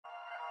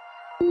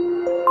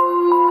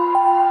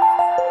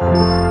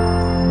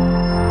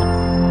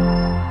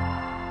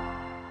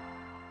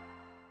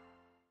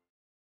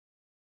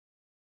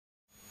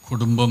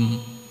കുടുംബം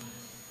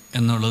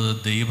എന്നുള്ളത്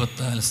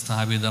ദൈവത്താൽ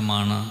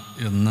സ്ഥാപിതമാണ്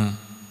എന്ന്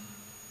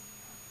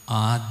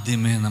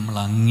ആദ്യമേ നമ്മൾ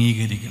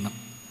അംഗീകരിക്കണം.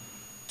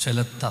 ചില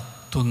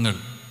തത്വങ്ങൾ,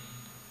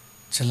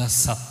 ചില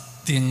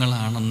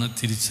സത്യങ്ങളാണെന്ന്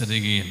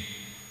തിരിച്ചറിയുകയും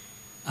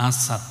ആ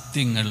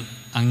സത്യങ്ങൾ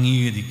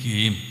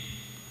അംഗീകരിക്കുകയും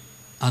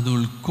അത്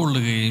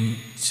ഉൾക്കൊള്ളുകയും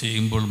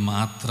ചെയ്യുമ്പോൾ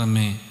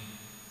മാത്രമേ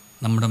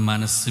നമ്മുടെ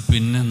മനസ്സ്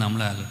പിന്നെ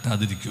നമ്മളെ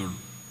അലട്ടാതിരിക്കുകയുള്ളൂ.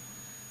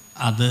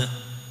 അത്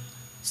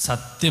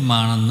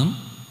സത്യമാണെന്നും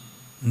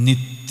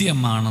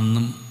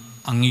നിത്യമാണെന്നും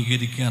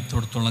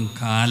അംഗീകരിക്കാത്തിടത്തോളം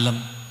കാലം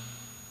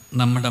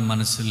നമ്മുടെ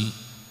മനസ്സിൽ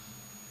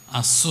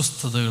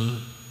അസ്വസ്ഥതകൾ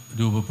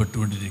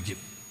രൂപപ്പെട്ടുകൊണ്ടിരിക്കും.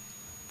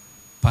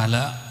 പല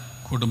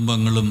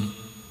കുടുംബങ്ങളും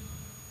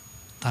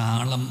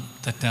താളം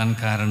തെറ്റാൻ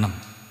കാരണം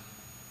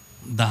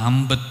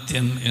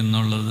ദാമ്പത്യം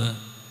എന്നുള്ളത്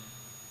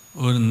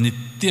ഒരു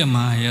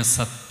നിത്യമായ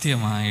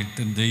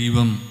സത്യമായിട്ട്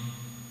ദൈവം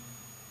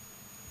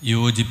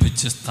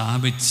യോജിപ്പിച്ച്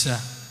സ്ഥാപിച്ച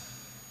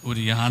ഒരു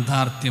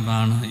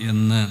യാഥാർത്ഥ്യമാണ്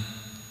എന്ന്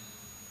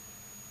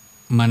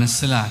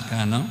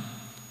മനസ്സിലാക്കാനോ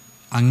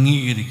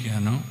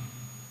അംഗീകരിക്കാനോ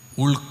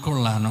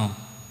ഉൾക്കൊള്ളാനോ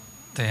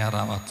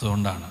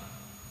തയ്യാറാവാത്തതുകൊണ്ടാണ്.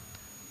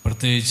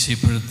 പ്രത്യേകിച്ച്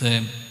ഇപ്പോഴത്തെ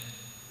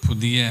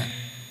പുതിയ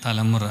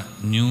തലമുറ,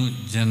 ന്യൂ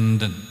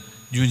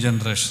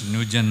ജനറേഷൻ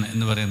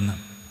എന്ന് പറയുന്ന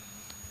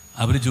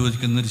അവർ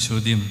ചോദിക്കുന്നൊരു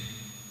ചോദ്യം,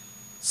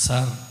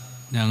 സാർ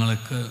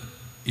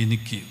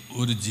എനിക്ക്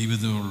ഒരു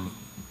ജീവിതമേ ഉള്ളൂ,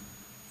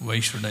 വൈ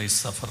ഷുഡ് ഐ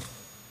സഫർ?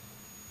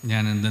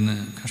 ഞാൻ എന്തിന്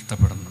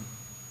കഷ്ടപ്പെടണം?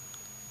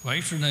 Why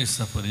should I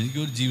Zafar?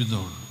 എനിക്കൊരു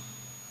ജീവിതമുള്ളൂ.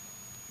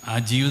 ആ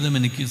ജീവിതം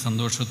എനിക്ക്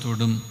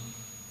സന്തോഷത്തോടും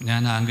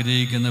ഞാൻ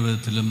ആഗ്രഹിക്കുന്ന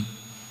വിധത്തിലും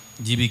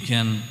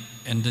ജീവിക്കാൻ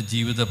എൻ്റെ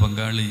ജീവിത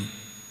പങ്കാളി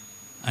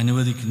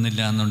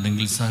അനുവദിക്കുന്നില്ല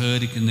എന്നുണ്ടെങ്കിൽ,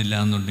 സഹകരിക്കുന്നില്ല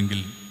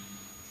എന്നുണ്ടെങ്കിൽ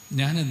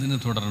ഞാൻ എന്തിനു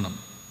തുടരണം?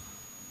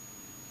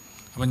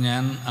 അപ്പം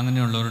ഞാൻ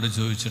അങ്ങനെയുള്ളവരോട്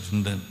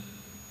ചോദിച്ചിട്ടുണ്ട്,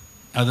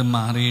 അത്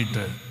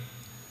മാറിയിട്ട്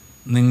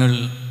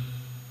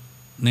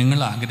നിങ്ങൾ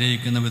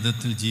ആഗ്രഹിക്കുന്ന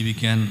വിധത്തിൽ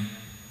ജീവിക്കാൻ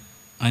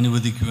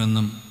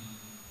അനുവദിക്കുമെന്നും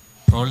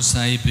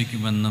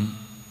പ്രോത്സാഹിപ്പിക്കുമെന്നും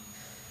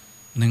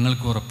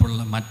നിങ്ങൾക്ക് ഉറപ്പുള്ള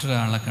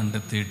മറ്റൊരാളെ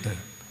കണ്ടെത്തിയിട്ട്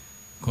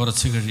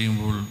കുറച്ച്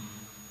കഴിയുമ്പോൾ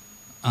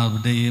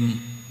അവിടെയും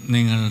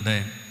നിങ്ങളുടെ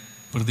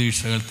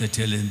പ്രതീക്ഷകൾ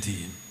തെറ്റിയാൽ എന്ത്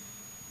ചെയ്യും?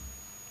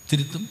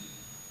 തിരുത്തും.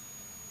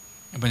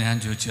 അപ്പം ഞാൻ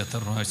ചോദിച്ചു, എത്ര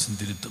പ്രാവശ്യം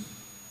തിരുത്തും?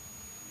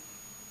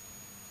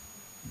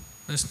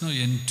 there's no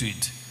end to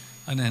it.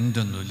 അതിന്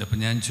എൻ്റൊന്നുമില്ല. അപ്പം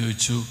ഞാൻ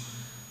ചോദിച്ചു,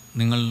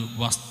 നിങ്ങൾ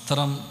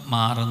വസ്ത്രം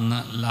മാറുന്ന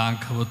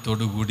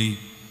ലാഘവത്തോടുകൂടി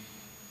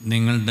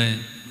നിങ്ങളുടെ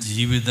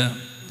ജീവിത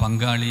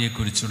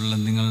പങ്കാളിയെക്കുറിച്ചുള്ള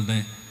നിങ്ങളുടെ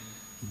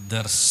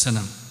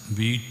ദർശനം,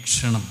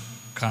 വീക്ഷണം,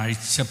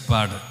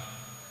 കാഴ്ചപ്പാട്,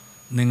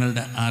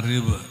 നിങ്ങളുടെ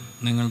അറിവ്,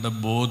 നിങ്ങളുടെ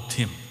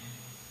ബോധ്യം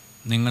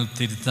നിങ്ങൾ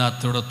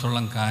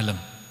തിരുത്താത്തിടത്തോളം കാലം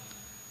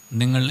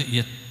നിങ്ങൾ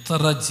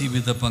എത്ര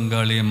ജീവിത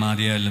പങ്കാളിയെ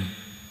മാറിയാലും,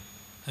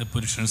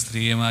 പുരുഷൻ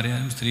സ്ത്രീയെ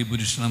മാറിയാലും സ്ത്രീ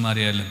പുരുഷനെ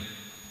മാറിയാലും,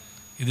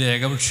 ഇത്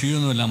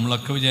ഏകപക്ഷീയമൊന്നുമില്ല.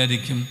 നമ്മളൊക്കെ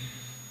വിചാരിക്കും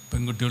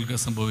പെൺകുട്ടികൾക്ക്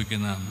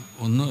സംഭവിക്കുന്നതാണ്.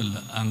 ഒന്നുമില്ല.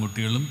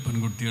 ആൺകുട്ടികളും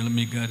പെൺകുട്ടികളും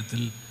ഈ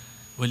കാര്യത്തിൽ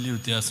വലിയ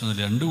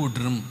വ്യത്യാസമൊന്നുമില്ല. രണ്ടു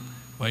കൂട്ടരും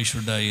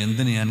വൈഷുഡായി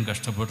എന്തിന് ഞാൻ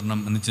കഷ്ടപ്പെടണം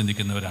എന്ന്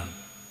ചിന്തിക്കുന്നവരാണ്.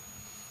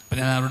 അപ്പം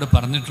ഞാൻ അവരോട്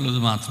പറഞ്ഞിട്ടുള്ളത്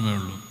മാത്രമേ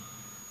ഉള്ളൂ,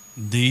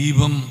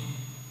 ദൈവം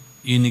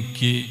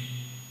എനിക്ക്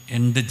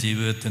എൻ്റെ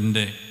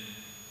ജീവിതത്തിൻ്റെ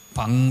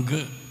പങ്ക്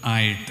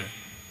ആയിട്ട്,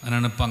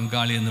 അതിനാണ്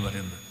പങ്കാളി എന്ന്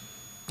പറയുന്നത്,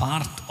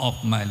 പാർട്ട്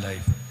ഓഫ് മൈ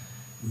ലൈഫ്,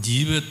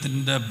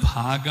 ജീവിതത്തിൻ്റെ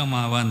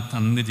ഭാഗമാവാൻ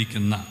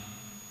തന്നിരിക്കുന്ന,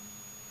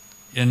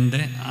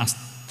 എൻ്റെ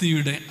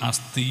അസ്ഥിയുടെ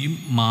അസ്ഥിയും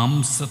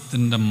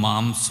മാംസത്തിൻ്റെ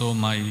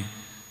മാംസവുമായി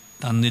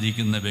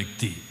തന്നിരിക്കുന്ന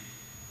വ്യക്തി,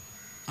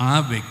 ആ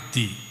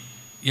വ്യക്തി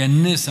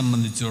എന്നെ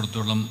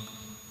സംബന്ധിച്ചിടത്തോളം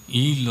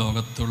ഈ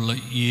ലോകത്തുള്ള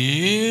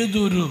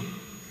ഏതൊരു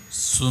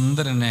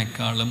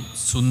സുന്ദരനേക്കാളും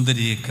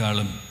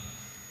സുന്ദരിയേക്കാളും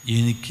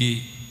എനിക്ക്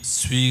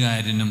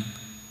സ്വീകാര്യനും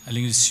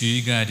അല്ലെങ്കിൽ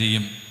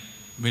സ്വീകാര്യയും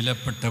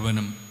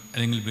വിലപ്പെട്ടവനും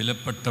അല്ലെങ്കിൽ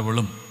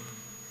വിലപ്പെട്ടവളും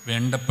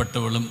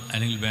വേണ്ടപ്പെട്ടവളും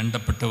അല്ലെങ്കിൽ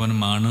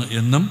വേണ്ടപ്പെട്ടവനുമാണ്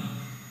എന്നും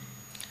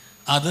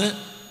അത്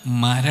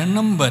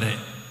മരണം വരെ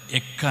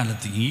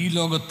എക്കാലത്ത് ഈ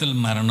ലോകത്തിൽ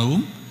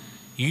മരണവും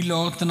ഈ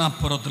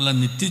ലോകത്തിനപ്പുറത്തുള്ള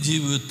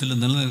നിത്യജീവിതത്തിൽ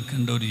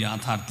നിലനിൽക്കേണ്ട ഒരു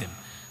യാഥാർത്ഥ്യം.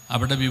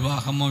 അവിടെ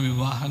വിവാഹമോ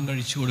വിവാഹം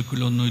കഴിച്ചു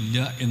കൊടുക്കലൊന്നുമില്ല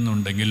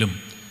എന്നുണ്ടെങ്കിലും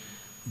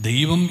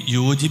ദൈവം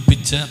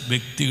യോജിപ്പിച്ച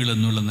വ്യക്തികൾ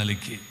എന്നുള്ള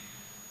നിലയ്ക്ക്,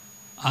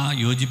 ആ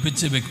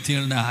യോജിപ്പിച്ച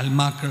വ്യക്തികളുടെ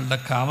ആത്മാക്കളുടെ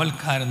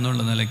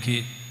കാവൽക്കാരെന്നുള്ള നിലയ്ക്ക്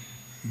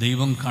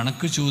ദൈവം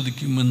കണക്ക്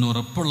ചോദിക്കുമെന്ന്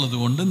ഉറപ്പുള്ളത്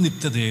കൊണ്ട്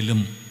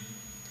നിത്യതയിലും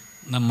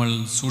നമ്മൾ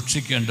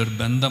സൂക്ഷിക്കേണ്ട ഒരു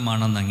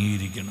ബന്ധമാണെന്ന്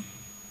അംഗീകരിക്കണം.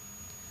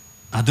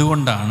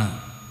 അതുകൊണ്ടാണ്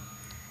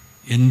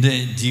എൻ്റെ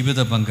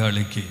ജീവിത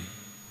പങ്കാളിക്ക്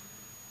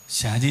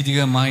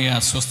ശാരീരികമായ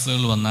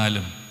അസ്വസ്ഥതകൾ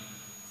വന്നാലും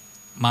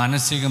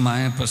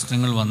മാനസികമായ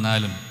പ്രശ്നങ്ങൾ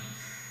വന്നാലും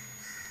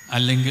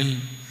അല്ലെങ്കിൽ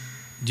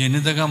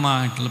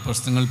ജനിതകമായിട്ടുള്ള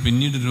പ്രശ്നങ്ങൾ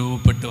പിന്നീട്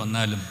രൂപപ്പെട്ട്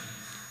വന്നാലും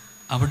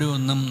അവിടെ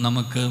ഒന്നും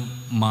നമുക്ക്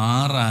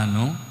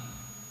മാറാനോ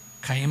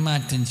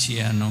കൈമാറ്റം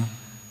ചെയ്യാനോ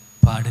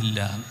പാടില്ല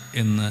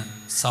എന്ന്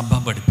സഭ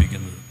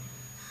പഠിപ്പിക്കുന്നത്.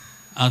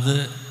 അത്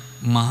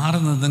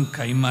മാറുന്നതും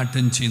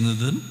കൈമാറ്റം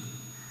ചെയ്യുന്നതും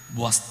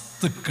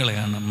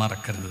വസ്തുക്കളെയാണ്,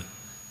 മറക്കരുത്,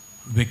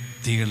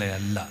 വ്യക്തികളെ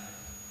അല്ല.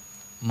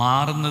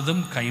 മാറുന്നതും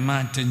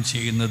കൈമാറ്റം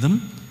ചെയ്യുന്നതും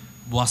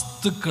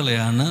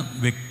വസ്തുക്കളെയാണ്,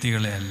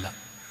 വ്യക്തികളെ അല്ല.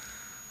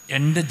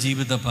 എൻ്റെ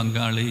ജീവിത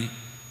പങ്കാളി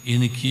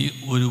എനിക്ക്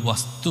ഒരു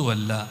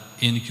വസ്തുവല്ല,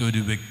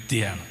 എനിക്കൊരു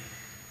വ്യക്തിയാണ്.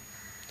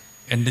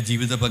 എൻ്റെ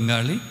ജീവിത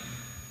പങ്കാളി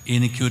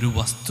എനിക്കൊരു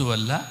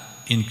വസ്തുവല്ല,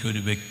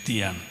 എനിക്കൊരു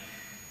വ്യക്തിയാണ്.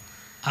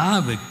 ആ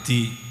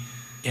വ്യക്തി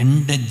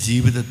എൻ്റെ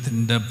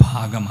ജീവിതത്തിൻ്റെ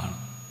ഭാഗമാണ്.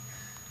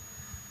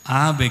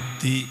 ആ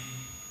വ്യക്തി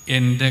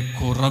എൻ്റെ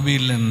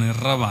കുറവിലെ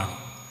നിറവാണ്.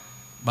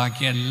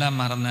 ബാക്കിയെല്ലാം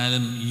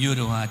മറന്നാലും ഈ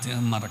ഒരു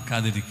വാചകം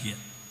മറക്കാതിരിക്കുക.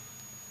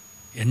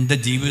 എൻ്റെ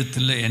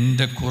ജീവിതത്തിൽ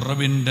എൻ്റെ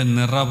കുറവിൻ്റെ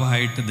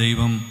നിറവായിട്ട്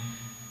ദൈവം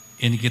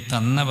എനിക്ക്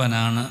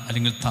തന്നവനാണ്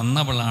അല്ലെങ്കിൽ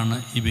തന്നവളാണ്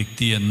ഈ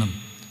വ്യക്തിയെന്നും,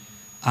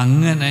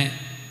 അങ്ങനെ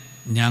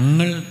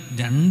ഞങ്ങൾ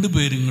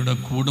രണ്ടുപേരും കൂടെ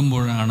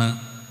കൂടുമ്പോഴാണ്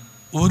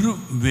ഒരു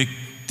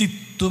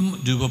വ്യക്തിത്വം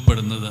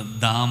രൂപപ്പെടുന്നത്.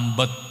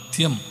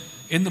 ദാമ്പത്യം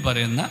എന്ന്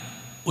പറയുന്ന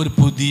ഒരു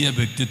പുതിയ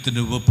വ്യക്തിത്വം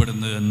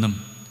രൂപപ്പെടുന്നതെന്നും,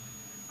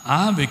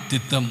 ആ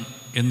വ്യക്തിത്വം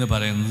എന്ന്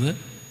പറയുന്നത്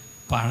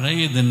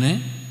പഴയതിനെ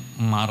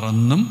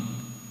മറന്നും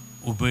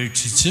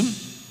ഉപേക്ഷിച്ചും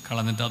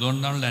കളഞ്ഞിട്ട്.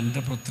 അതുകൊണ്ടാണല്ലോ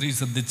എൻ്റെ പുത്രി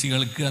ശ്രദ്ധിച്ച്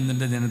കേൾക്കുക,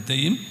 നിൻ്റെ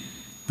ജനത്തെയും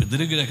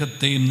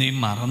പിതൃഗ്രഹത്തെയും നീ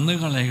മറന്നു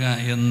കളയുക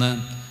എന്ന്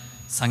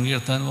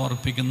സങ്കീർത്തനം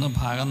ഓർപ്പിക്കുന്ന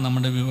ഭാഗം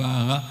നമ്മുടെ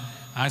വിവാഹ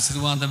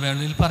ആശീർവാദ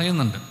വേളയിൽ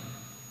പറയുന്നുണ്ട്.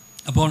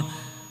 അപ്പോൾ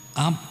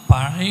ആ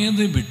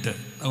പഴയത് വിട്ട്,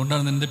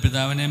 അതുകൊണ്ടാണ് നിൻ്റെ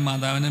പിതാവിനെയും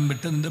മാതാവിനെയും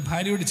വിട്ട് നിൻ്റെ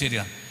ഭാര്യയോട്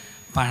ചേരുക.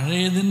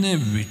 പഴയതിനെ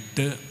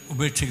വിട്ട്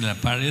ഉപേക്ഷിക്കില്ല,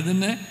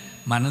 പഴയതിനെ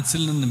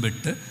മനസ്സിൽ നിന്ന്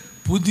വിട്ട്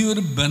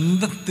പുതിയൊരു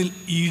ബന്ധത്തിൽ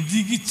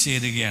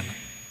ഇഴുകിച്ചേരുകയാണ്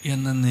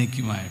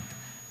എന്നേക്കുമായിട്ട്.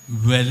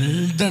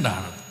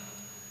 വെൽഡഡാണത്.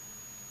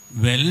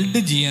 വെൽഡ്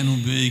ചെയ്യാൻ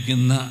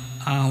ഉപയോഗിക്കുന്ന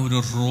ആ ഒരു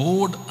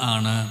റോഡ്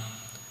ആണ്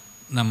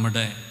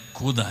നമ്മുടെ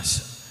കൂദാശ.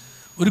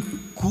 ഒരു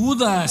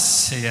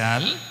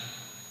കൂദാശയാൽ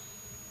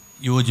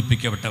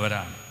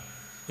യോജിപ്പിക്കപ്പെട്ടവരാണ്.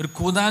 ഒരു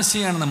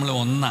കൂദാശയാണ് നമ്മൾ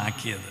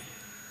ഒന്നാക്കിയത്.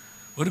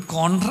 ഒരു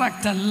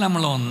കോൺട്രാക്റ്റല്ല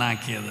നമ്മൾ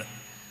ഒന്നാക്കിയത്.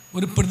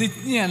 ഒരു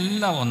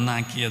പ്രതിജ്ഞയല്ല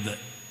ഒന്നാക്കിയത്.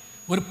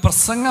 ഒരു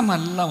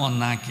പ്രസംഗമല്ല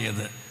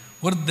ഒന്നാക്കിയത്.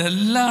 ഒരു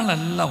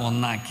ദല്ലാളല്ല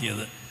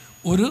ഒന്നാക്കിയത്.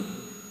 ഒരു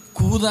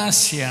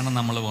കൂദാശയാണ്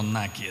നമ്മൾ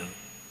ഒന്നാക്കിയത്.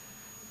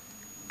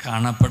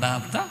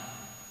 കാണപ്പെടാത്ത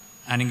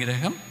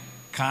അനുഗ്രഹം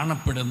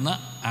കാണപ്പെടുന്ന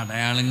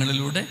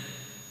അടയാളങ്ങളിലൂടെ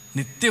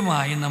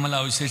നിത്യമായി നമ്മൾ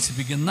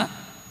അവശേഷിപ്പിക്കുന്ന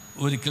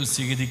ഒരിക്കൽ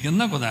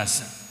സ്വീകരിക്കുന്ന കൂദാശ.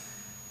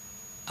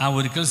 ആ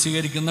ഒരിക്കൽ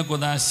സ്വീകരിക്കുന്ന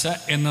കൂദാശ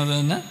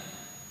എന്നതിന്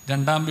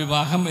രണ്ടാം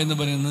വിവാഹം എന്ന്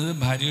പറയുന്നത്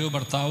ഭാര്യയോ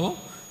ഭർത്താവോ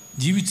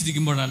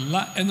ജീവിച്ചിരിക്കുമ്പോഴല്ല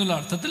എന്നുള്ള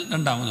അർത്ഥത്തിൽ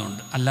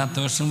രണ്ടാമതുണ്ട്. അല്ലാത്ത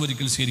വർഷം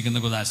ഒരിക്കൽ സ്വീകരിക്കുന്ന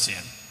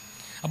കൂദാശയാണ്.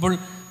 അപ്പോൾ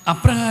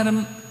അപ്രകാരം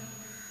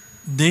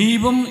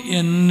ദൈവം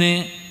എന്നെ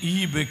ഈ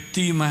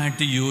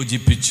വ്യക്തിയുമായിട്ട്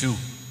യോജിപ്പിച്ചു,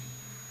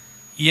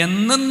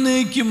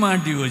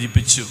 എന്നേക്കുമായിട്ട്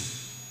യോജിപ്പിച്ചു.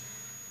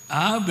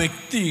 ആ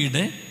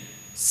വ്യക്തിയുടെ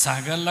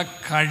സകല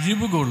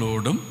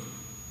കഴിവുകളോടും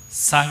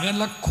സകല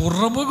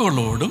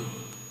കുറവുകളോടും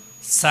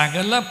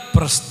സകല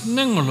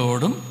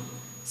പ്രശ്നങ്ങളോടും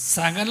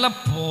സകല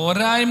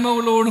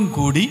പോരായ്മകളോടും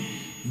കൂടി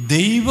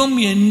ദൈവം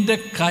എൻ്റെ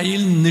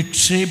കയ്യിൽ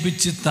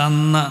നിക്ഷേപിച്ച്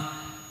തന്ന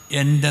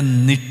എൻ്റെ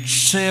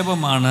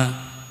നിക്ഷേപമാണ്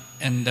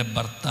എൻ്റെ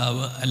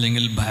ഭർത്താവ്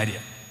അല്ലെങ്കിൽ ഭാര്യ.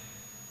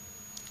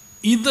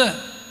 ഇത്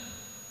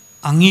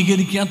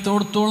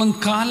അംഗീകരിക്കാത്തോടത്തോളം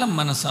കാലം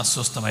മനസ്സ്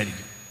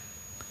അസ്വസ്ഥമായിരിക്കും.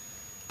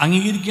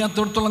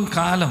 അംഗീകരിക്കാത്തോടത്തോളം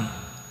കാലം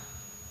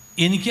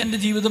എനിക്ക് എൻ്റെ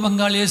ജീവിത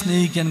പങ്കാളിയെ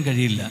സ്നേഹിക്കാൻ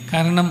കഴിയില്ല.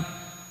 കാരണം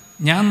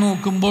ഞാൻ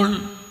നോക്കുമ്പോൾ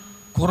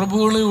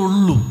കുറവുകളേ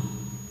ഉള്ളൂ,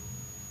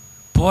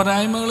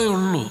 പോരായ്മകളേ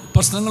ഉള്ളൂ,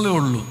 പ്രശ്നങ്ങളേ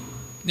ഉള്ളൂ.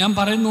 ഞാൻ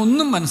പറയുന്ന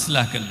ഒന്നും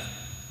മനസ്സിലാക്കില്ല,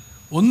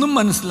 ഒന്നും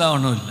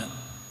മനസ്സിലാവണമില്ല.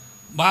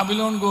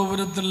 ബാബിലോൺ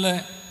ഗോപുരത്തിലെ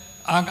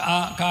ആ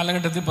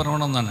കാലഘട്ടത്തിൽ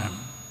പറയണമെന്നാണ്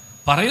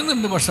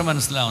പറയുന്നുണ്ട്, പക്ഷെ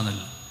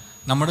മനസ്സിലാവുന്നില്ല.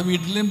 നമ്മുടെ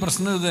വീട്ടിലെയും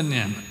പ്രശ്നം ഇത്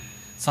തന്നെയാണ്.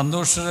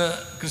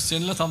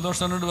 ക്രിസ്ത്യനിലെ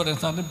സന്തോഷനോട് പറയാം,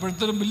 സാറിന്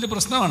ഇപ്പോഴത്തെ ഒരു വലിയ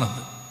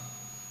പ്രശ്നമാണത്.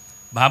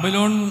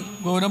 ബാബിലോൺ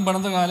ഗോപുരം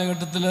പണിത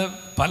കാലഘട്ടത്തിൽ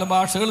പല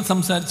ഭാഷകൾ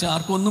സംസാരിച്ച്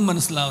ആർക്കും ഒന്നും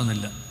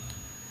മനസ്സിലാവുന്നില്ല.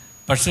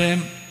 പക്ഷേ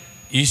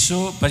ഈശോ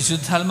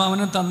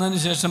പരിശുദ്ധാത്മാവിനെ തന്നതിന്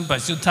ശേഷം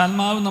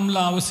പരിശുദ്ധാത്മാവ് നമ്മൾ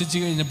ആവശ്യിച്ച്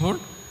കഴിഞ്ഞപ്പോൾ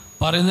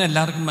പറയുന്നത്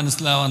എല്ലാവർക്കും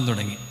മനസ്സിലാവാൻ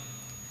തുടങ്ങി.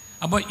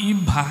 അപ്പോൾ ഈ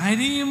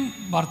ഭാര്യയും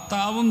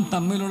ഭർത്താവും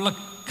തമ്മിലുള്ള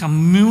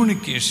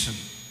കമ്മ്യൂണിക്കേഷൻ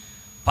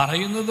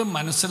പറയുന്നത്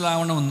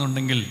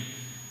മനസ്സിലാവണമെന്നുണ്ടെങ്കിൽ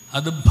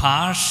അത്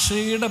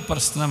ഭാഷയുടെ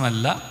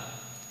പ്രശ്നമല്ല,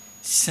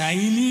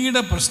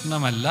 ശൈലിയുടെ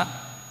പ്രശ്നമല്ല,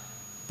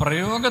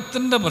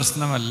 പ്രയോഗത്തിൻ്റെ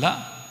പ്രശ്നമല്ല,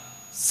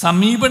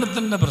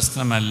 സമീപനത്തിൻ്റെ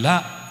പ്രശ്നമല്ല,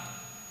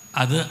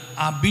 അത്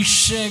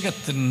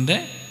അഭിഷേകത്തിൻ്റെ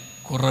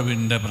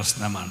കുറവിൻ്റെ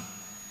പ്രശ്നമാണ്.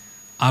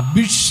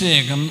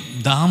 അഭിഷേകം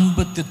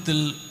ദാമ്പത്യത്തിൽ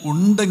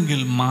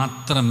ഉണ്ടെങ്കിൽ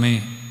മാത്രമേ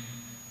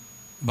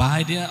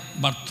ഭാര്യ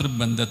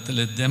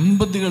ഭർത്തൃബന്ധത്തിലെ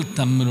ദമ്പതികൾ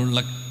തമ്മിലുള്ള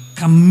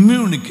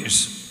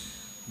കമ്മ്യൂണിക്കേഷൻ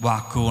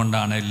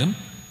വാക്കുകൊണ്ടാണേലും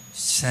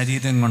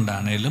ശരീരം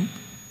കൊണ്ടാണേലും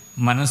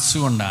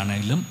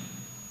മനസ്സുകൊണ്ടാണേലും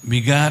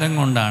വികാരം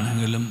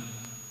കൊണ്ടാണെങ്കിലും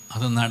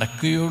അത്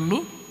നടക്കുകയുള്ളൂ,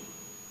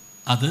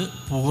 അത്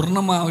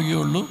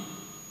പൂർണ്ണമാവുകയുള്ളൂ,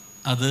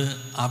 അത്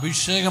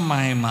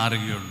അഭിഷേകമായി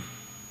മാറുകയുള്ളൂ.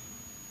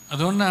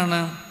 അതുകൊണ്ടാണ്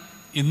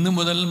ഇന്ന്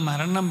മുതൽ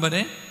മരണം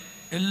വരെ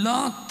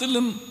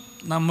എല്ലാത്തിലും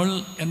നമ്മൾ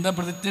എന്താ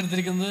പ്രതിജ്ഞ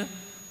എടുത്തിരിക്കുന്നത്?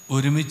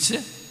 ഒരുമിച്ച്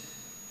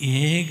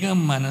ഏക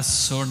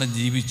മനസ്സോടെ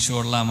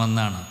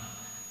ജീവിച്ചോളാമെന്നാണ്.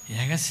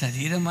 ഏക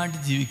ശരീരമായിട്ട്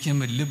ജീവിക്കാൻ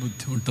വലിയ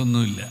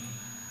ബുദ്ധിമുട്ടൊന്നുമില്ല,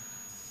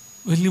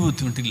 വലിയ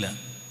ബുദ്ധിമുട്ടില്ല.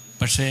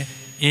 പക്ഷേ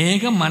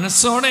ഏക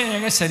മനസ്സോടെ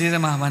ഏക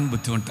ശരീരമാവാൻ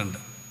ബുദ്ധിമുട്ടുണ്ട്.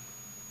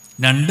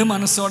 രണ്ട്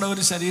മനസ്സോടെ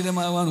ഒരു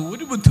ശരീരമാവാൻ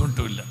ഒരു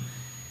ബുദ്ധിമുട്ടുമില്ല.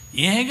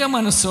 ഏക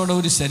മനസ്സോടെ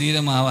ഒരു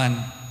ശരീരമാവാൻ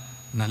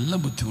നല്ല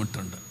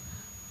ബുദ്ധിമുട്ടുണ്ട്.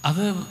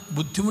 അത്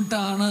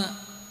ബുദ്ധിമുട്ടാണ്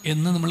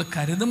എന്ന് നമ്മൾ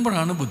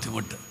കരുതുമ്പോഴാണ്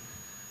ബുദ്ധിമുട്ട്.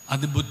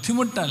 അത്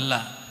ബുദ്ധിമുട്ടല്ല,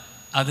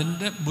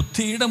 അതിൻ്റെ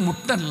ബുദ്ധിയുടെ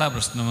മുട്ടല്ല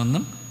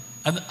പ്രശ്നമെന്നും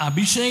അത്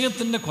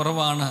അഭിഷേകത്തിൻ്റെ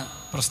കുറവാണ്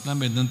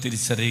പ്രശ്നമെന്നും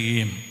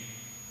തിരിച്ചറിയുകയും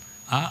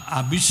ആ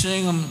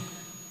അഭിഷേകം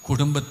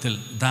കുടുംബത്തിൽ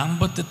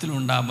ദാമ്പത്യത്തിൽ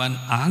ഉണ്ടാവാൻ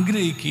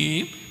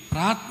ആഗ്രഹിക്കുകയും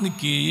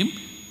പ്രാർത്ഥിക്കുകയും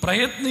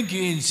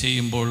പ്രയത്നിക്കുകയും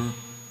ചെയ്യുമ്പോൾ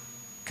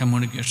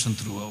കമ്മ്യൂണിക്കേഷൻ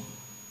ത്രൂ ആവും.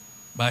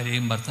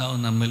 ഭാര്യയും ഭർത്താവും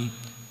തമ്മിൽ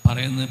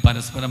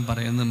പരസ്പരം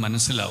പറയുന്നത്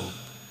മനസ്സിലാവും,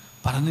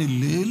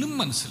 പറഞ്ഞില്ലേലും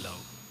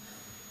മനസ്സിലാവും.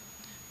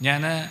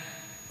 ഞാൻ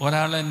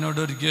ഒരാൾ എന്നോട്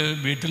ഒരിക്കൽ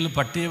വീട്ടിൽ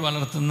പട്ടിയെ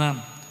വളർത്തുന്ന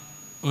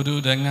ഒരു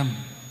രംഗം,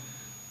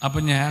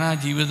 അപ്പം ഞാൻ ആ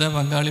ജീവിത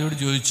പങ്കാളിയോട്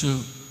ചോദിച്ചു,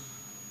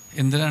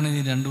 എന്തിനാണ്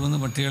ഈ 2-3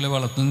 പട്ടികളെ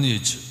വളർത്തുന്നതെന്ന്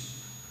ചോദിച്ചു.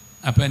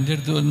 അപ്പോൾ എൻ്റെ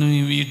അടുത്ത് പറഞ്ഞു,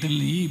 ഈ വീട്ടിൽ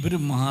ഇവർ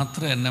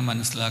മാത്രമേ എന്നെ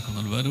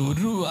മനസ്സിലാക്കുന്നുള്ളൂ, വേറെ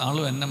ഒരു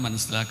ആളും എന്നെ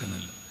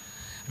മനസ്സിലാക്കുന്നില്ല.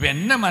 അപ്പം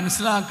എന്നെ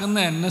മനസ്സിലാക്കുന്ന,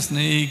 എന്നെ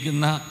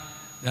സ്നേഹിക്കുന്ന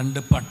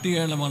 2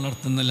 പട്ടികളെ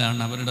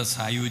വളർത്തുന്നതിലാണ് അവരുടെ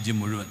സായുജ്യം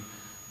മുഴുവൻ.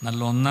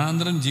 നല്ല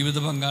ഒന്നാന്തരം ജീവിത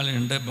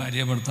പങ്കാളിയുണ്ട്,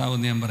 ഭാര്യ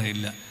ഭർത്താവെന്ന് ഞാൻ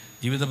പറയില്ല,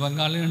 ജീവിത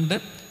പങ്കാളിയുണ്ട്,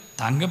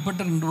 തങ്കപ്പെട്ട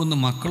 2-3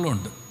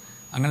 മക്കളുണ്ട്.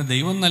 അങ്ങനെ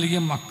ദൈവം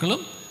നൽകിയ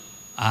മക്കളും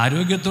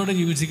ആരോഗ്യത്തോടെ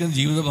ജീവിച്ചിരിക്കുന്ന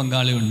ജീവിത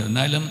പങ്കാളിയുണ്ട്.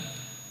 എന്നാലും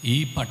ഈ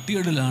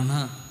പട്ടികളിലാണ്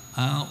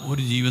ആ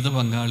ഒരു ജീവിത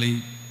പങ്കാളി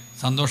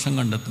സന്തോഷം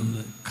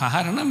കണ്ടെത്തുന്നത്.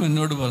 കാരണം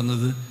എന്നോട്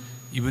പറഞ്ഞത്,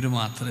 ഇവർ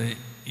മാത്രമേ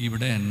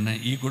ഇവിടെ എന്നെ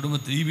ഈ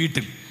കുടുംബത്തിൽ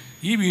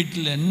ഈ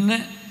വീട്ടിൽ എന്നെ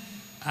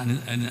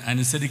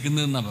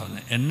അനുസരിക്കുന്നതെന്നാണ്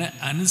പറഞ്ഞത്. എന്നെ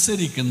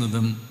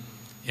അനുസരിക്കുന്നതും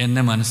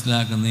എന്നെ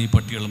മനസ്സിലാക്കുന്ന ഈ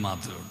പട്ടികൾ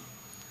മാത്രമേ ഉള്ളൂ.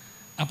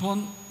 അപ്പോൾ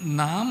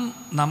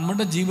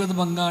നമ്മുടെ ജീവിത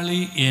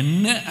പങ്കാളി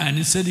എന്നെ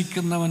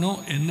അനുസരിക്കുന്നവനോ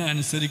എന്നെ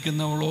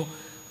അനുസരിക്കുന്നവളോ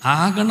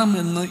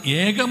ആകണമെന്ന്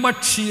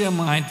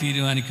ഏകപക്ഷീയമായി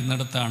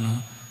തീരുമാനിക്കുന്നിടത്താണ്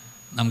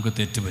നമുക്ക്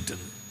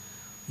തെറ്റുപറ്റുന്നത്.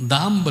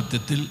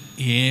 ദാമ്പത്യത്തിൽ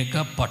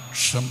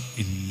ഏകപക്ഷം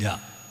ഇല്ല,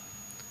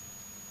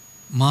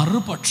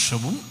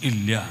 മറുപക്ഷവും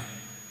ഇല്ല.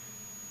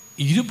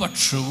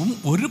 ഇരുപക്ഷവും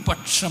ഒരു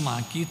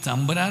പക്ഷമാക്കി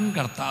തമ്പുരാൻ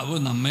കർത്താവ്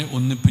നമ്മെ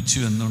ഒന്നിപ്പിച്ചു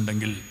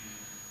എന്നുണ്ടെങ്കിൽ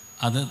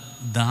അത്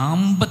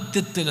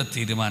ദാമ്പത്യത്തിലെ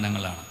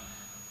തീരുമാനങ്ങളാണ്,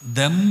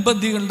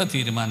 ദമ്പതികളുടെ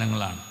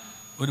തീരുമാനങ്ങളാണ്.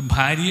 ഒരു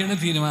ഭാര്യയുടെ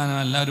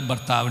തീരുമാനമല്ല, ഒരു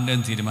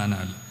ഭർത്താവിൻ്റെയും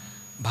തീരുമാനമല്ല.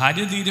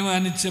 ഭാര്യ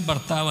തീരുമാനിച്ച്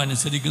ഭർത്താവ്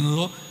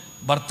അനുസരിക്കുന്നതോ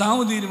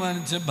ഭർത്താവ്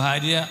തീരുമാനിച്ച്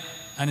ഭാര്യ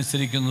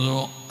അനുസരിക്കുന്നതോ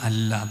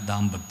അല്ല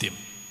ദാമ്പത്യം.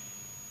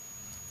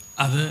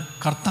 അത്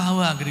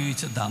കർത്താവ്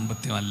ആഗ്രഹിച്ച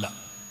ദാമ്പത്യമല്ല,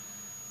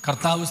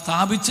 കർത്താവ്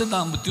സ്ഥാപിച്ച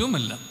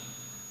ദാമ്പത്യവുമല്ല,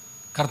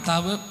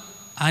 കർത്താവ്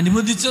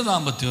അനുവദിച്ച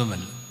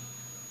ദാമ്പത്യവുമല്ല.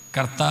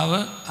 കർത്താവ്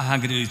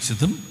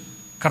ആഗ്രഹിച്ചതും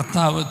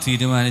കർത്താവ്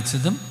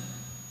തീരുമാനിച്ചതും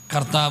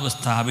കർത്താവ്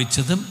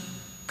സ്ഥാപിച്ചതും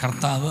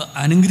കർത്താവ്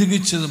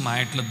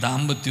അനുഗ്രഹിച്ചതുമായിട്ടുള്ള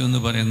ദാമ്പത്യം എന്ന്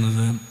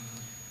പറയുന്നത്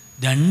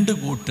 2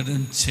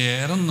 കൂട്ടരും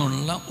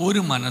ചേർന്നുള്ള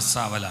ഒരു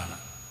മനസ്സാവലാണ്.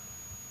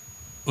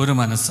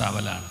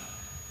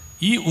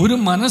 ഈ ഒരു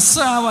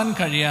മനസ്സാവാൻ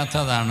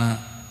കഴിയാത്തതാണ്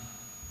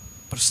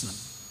പ്രശ്നം.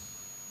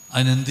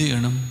 അതിനെന്ത്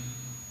ചെയ്യണം?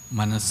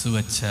 മനസ്സ്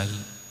വച്ചാൽ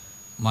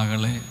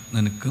മകളെ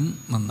നിനക്കും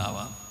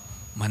നന്നാവാം,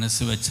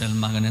 മനസ്സ് വെച്ചാൽ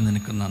മകനെ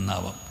നിനക്കും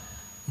നന്നാവാം.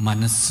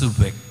 മനസ്സ്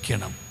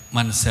വയ്ക്കണം.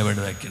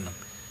 മനസ്സെവിടെ വയ്ക്കണം?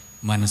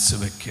 മനസ്സ്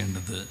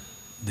വയ്ക്കേണ്ടത്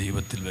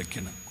ദൈവത്തിൽ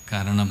വയ്ക്കണം.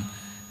 കാരണം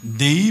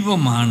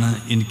ദൈവമാണ്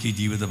എനിക്ക്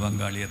ജീവിത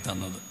പങ്കാളിയെ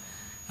തന്നത്.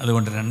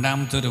 അതുകൊണ്ട്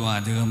 2ാമത്തെ ഒരു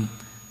വാചകം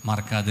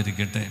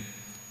മറക്കാതിരിക്കട്ടെ.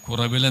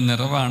 കുറവിലെ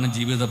നിറവാണ്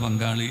ജീവിത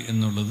പങ്കാളി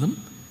എന്നുള്ളതും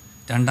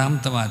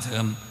 2ാമത്തെ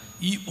വാചകം,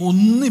 ഈ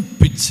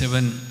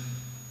ഒന്നിപ്പിച്ചവൻ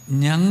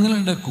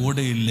ഞങ്ങളുടെ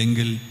കൂടെ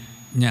ഇല്ലെങ്കിൽ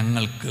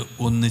ഞങ്ങൾക്ക്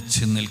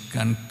ഒന്നിച്ച്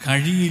നിൽക്കാൻ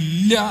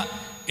കഴിയില്ല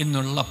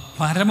എന്നുള്ള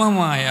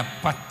പരമമായ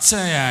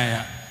പച്ചയായ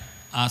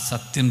ആ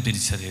സത്യം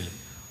തിരിച്ചറിയലും.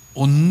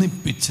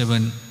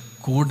 ഒന്നിപ്പിച്ചവൻ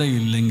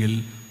കൂടെയില്ലെങ്കിൽ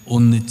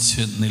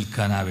ഒന്നിച്ച്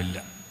നിൽക്കാനാവില്ല.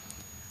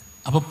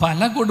 അപ്പോൾ പല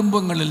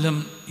കുടുംബങ്ങളിലും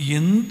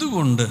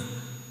എന്തുകൊണ്ട്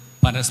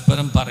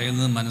പരസ്പരം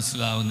പറയുന്നത്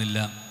മനസ്സിലാവുന്നില്ല,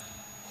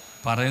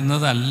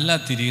 പറയുന്നതല്ല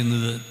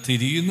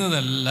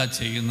തിരിയുന്നതല്ല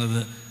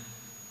ചെയ്യുന്നത്,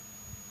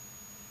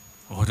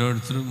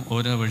 ഓരോരുത്തരും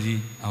ഓരോ വഴി.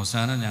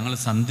 അവസാനം ഞങ്ങൾ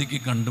സന്ധ്യയ്ക്ക്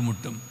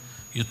കണ്ടുമുട്ടും.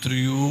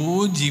 എത്രയോ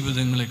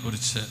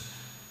ജീവിതങ്ങളെക്കുറിച്ച്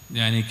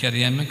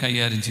എനിക്കറിയാമേ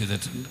കൈകാര്യം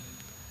ചെയ്തിട്ടുണ്ട്.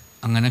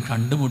 അങ്ങനെ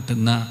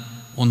കണ്ടുമുട്ടുന്ന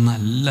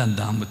ഒന്നല്ല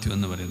ദാമ്പത്യം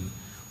എന്ന് പറയുന്നത്.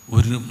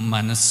 ഒരു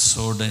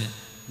മനസ്സോടെ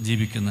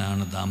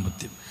ജീവിക്കുന്നതാണ്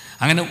ദാമ്പത്യം.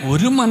 അങ്ങനെ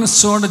ഒരു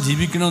മനസ്സോടെ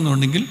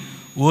ജീവിക്കണമെന്നുണ്ടെങ്കിൽ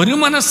ഒരു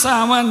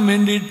മനസ്സാവാൻ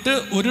വേണ്ടിയിട്ട്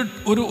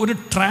ഒരു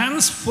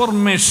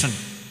ട്രാൻസ്ഫോർമേഷൻ.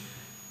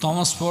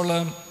 തോമസ് പോൾ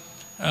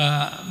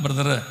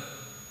ബ്രദർ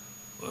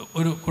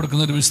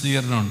കൊടുക്കുന്നൊരു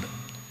വിശദീകരണമുണ്ട്.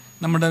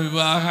 നമ്മുടെ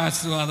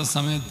വിവാഹാശീർവാദ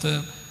സമയത്ത്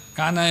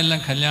കാനായെല്ലാം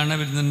കല്യാണ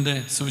വിരുന്നിൻ്റെ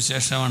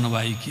സുവിശേഷമാണ്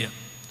വായിക്കുക.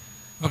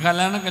 അപ്പോൾ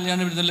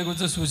കല്യാണ വിരുന്നിനെ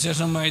കുറിച്ച്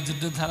സുവിശേഷം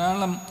വായിച്ചിട്ട്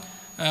ധാരാളം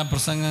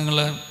പ്രസംഗങ്ങൾ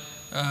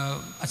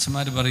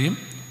അച്ഛന്മാർ പറയും.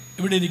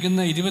 ഇവിടെ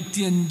ഇരിക്കുന്ന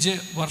 25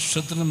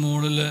 വർഷത്തിന്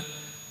മുകളിൽ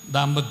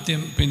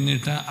ദാമ്പത്യം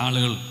പിന്നിട്ട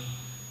ആളുകൾ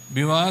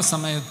വിവാഹ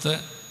സമയത്ത്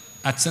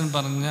അച്ഛൻ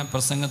പറഞ്ഞ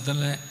പ്രസംഗത്തിൽ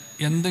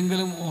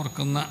എന്തെങ്കിലും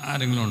ഓർക്കുന്ന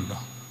ആരെങ്കിലും ഉണ്ടോ?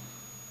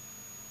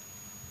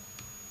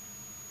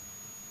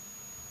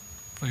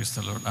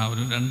 പ്രൈസ്തലോട്. ആ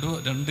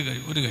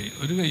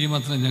ഒരു കൈ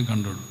മാത്രമേ ഞാൻ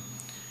കണ്ടുള്ളൂ.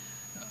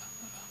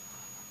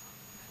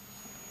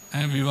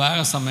 വിവാഹ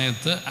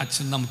സമയത്ത്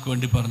അച്ഛൻ നമുക്ക്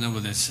വേണ്ടി പറഞ്ഞ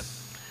ഉപദേശം.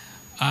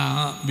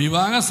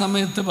 വിവാഹ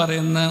സമയത്ത്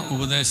പറയുന്ന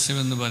ഉപദേശം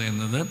എന്ന്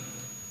പറയുന്നത്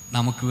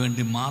നമുക്ക്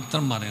വേണ്ടി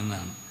മാത്രം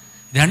പറയുന്നതാണ്.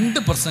 2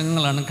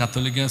 പ്രസംഗങ്ങളാണ്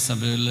കത്തോലിക്ക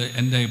സഭയിൽ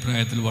എൻ്റെ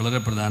അഭിപ്രായത്തിൽ വളരെ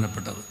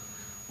പ്രധാനപ്പെട്ടത്.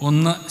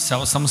 ഒന്ന്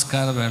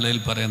ശവസംസ്കാര വേളയിൽ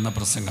പറയുന്ന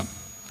പ്രസംഗം,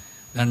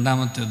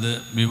 രണ്ടാമത്തേത്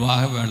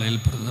വിവാഹവേളയിൽ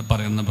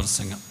പറയുന്ന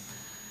പ്രസംഗം.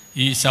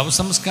 ഈ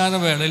ശവസംസ്കാര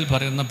വേളയിൽ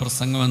പറയുന്ന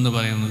പ്രസംഗം എന്ന്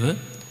പറയുന്നത്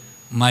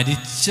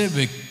മരിച്ച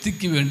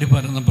വ്യക്തിക്ക് വേണ്ടി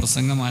പറയുന്ന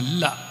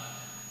പ്രസംഗമല്ല.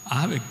 ആ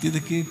വ്യക്തി ഇത്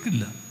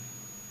കേൾക്കില്ല,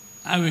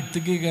 ആ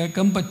വ്യക്തിക്ക്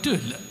കേൾക്കാൻ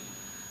പറ്റുമില്ല.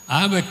 ആ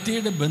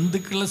വ്യക്തിയുടെ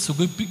ബന്ധുക്കളെ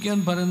സുഖിപ്പിക്കാൻ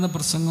പറയുന്ന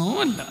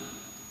പ്രസംഗവുമല്ല.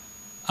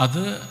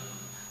 അത്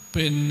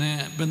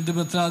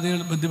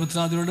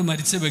ബന്ധുമിത്രാദികളോട്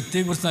മരിച്ച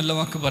വ്യക്തിയെക്കുറിച്ച് നല്ല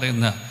വാക്ക്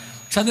പറയുന്ന,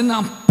 പക്ഷെ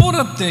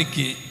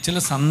അതിനപ്പുറത്തേക്ക് ചില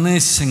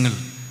സന്ദേശങ്ങൾ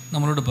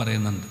നമ്മളോട്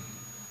പറയുന്നുണ്ട്.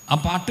 ആ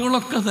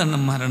പാട്ടുകളൊക്കെ തന്നെ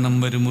മരണം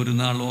വരും ഒരു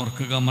നാൾ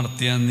ഓർക്കുക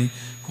മർത്തിയാ നീ,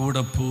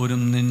 കൂടെ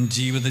പോരും നിൻ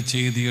ജീവിത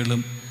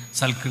ചെയ്തികളും,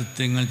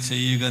 സൽകൃത്യങ്ങൾ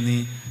ചെയ്യുക നീ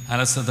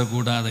അലസത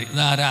കൂടാതെ.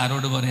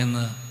 ആരോട്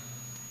പറയുന്നത്?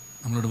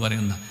 നമ്മളോട്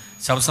പറയുന്ന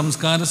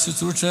ശവസംസ്കാര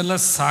ശുശ്രൂഷയിലെ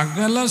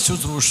സകല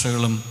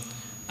ശുശ്രൂഷകളും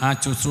ആ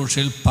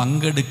ശുശ്രൂഷയിൽ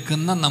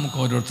പങ്കെടുക്കുന്ന നമുക്ക്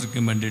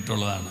ഓരോരുത്തർക്കും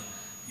വേണ്ടിയിട്ടുള്ളതാണ്.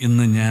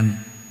 ഇന്ന് ഞാൻ,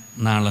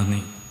 നാളെ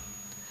നീ.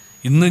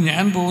 ഇന്ന്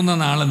ഞാൻ പോകുന്ന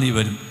നാളെ നീ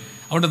വരും.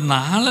 അവിടെ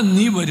നാളെ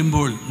നീ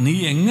വരുമ്പോൾ നീ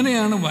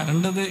എങ്ങനെയാണ്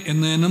വരേണ്ടത്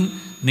എന്നതിനും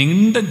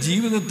നിൻ്റെ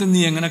ജീവിതത്തെ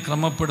നീ എങ്ങനെ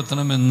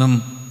ക്രമപ്പെടുത്തണമെന്നും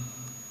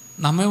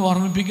നമ്മെ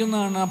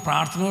ഓർമ്മിപ്പിക്കുന്നതാണ് ആ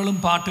പ്രാർത്ഥനകളും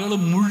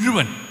പാട്ടുകളും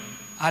മുഴുവൻ.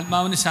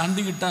 ആത്മാവിന്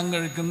ശാന്തി കിട്ടാൻ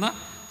കഴിക്കുന്ന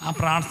ആ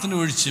പ്രാർത്ഥന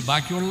ഒഴിച്ച്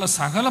ബാക്കിയുള്ള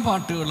സകല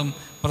പാട്ടുകളും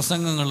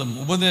പ്രസംഗങ്ങളും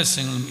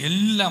ഉപദേശങ്ങളും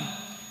എല്ലാം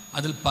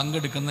അതിൽ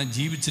പങ്കെടുക്കുന്ന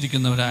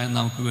ജീവിച്ചിരിക്കുന്നവരായ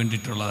നമുക്ക്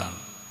വേണ്ടിയിട്ടുള്ളതാണ്.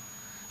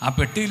 ആ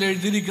പെട്ടിയിൽ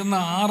എഴുതിയിരിക്കുന്ന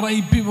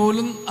RIP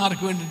പോലും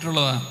ആർക്ക്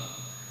വേണ്ടിയിട്ടുള്ളതാണ്?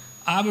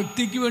 ആ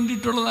വ്യക്തിക്ക്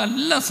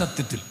വേണ്ടിയിട്ടുള്ളതല്ല.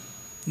 സത്യത്തിൽ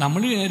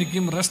നമ്മൾ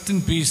വിചാരിക്കും റെസ്റ്റ് ഇൻ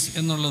പീസ്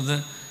എന്നുള്ളത്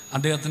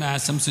അദ്ദേഹത്തിന്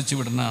ആശംസിച്ച്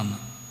വിടണമെന്ന്.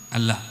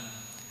 അല്ല,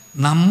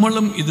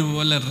 നമ്മളും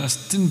ഇതുപോലെ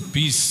റെസ്റ്റ് ഇൻ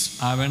പീസ്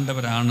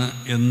ആവേണ്ടവരാണ്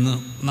എന്ന്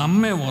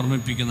നമ്മെ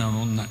ഓർമ്മിപ്പിക്കുന്നതാണ്.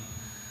 ഒന്ന്,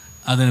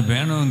 അതിന്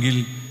വേണമെങ്കിൽ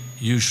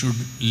you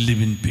should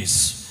live in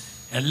peace.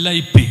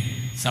 LIP,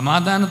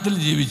 സമാധാനത്തിൽ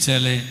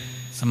ജീവിച്ചാലേ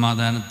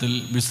സമാധാനത്തിൽ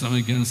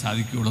വിശ്രമിക്കാൻ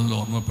സാധിക്കുകയുള്ളൂ എന്നുള്ള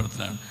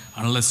ഓർമ്മപ്പെടുത്തലാണ്.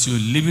 Unless you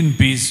live in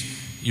peace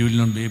you will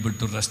not be able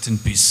to rest in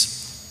peace.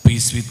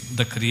 Piece with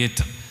the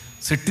creator,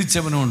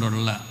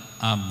 സൃഷ്ടിച്ചവനോടുള്ള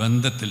ആ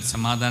ബന്ധത്തിൽ,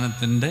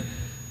 സമാധാനത്തിൻ്റെ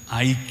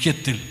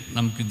ഐക്യത്തിൽ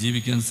നമുക്ക്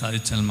ജീവിക്കാൻ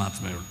സാധിച്ചാൽ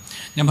മാത്രമേ ഉള്ളൂ.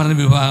 ഞാൻ പറഞ്ഞ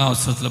വിവാഹ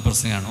അവസരത്തിലെ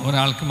പ്രശ്നമാണ്.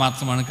 ഒരാൾക്ക്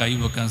മാത്രമാണ് കൈ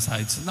വെക്കാൻ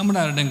സാധിച്ചത്. നമ്മുടെ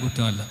ആരുടെയും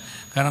കുറ്റമല്ല.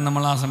 കാരണം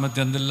നമ്മൾ ആ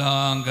സമയത്ത്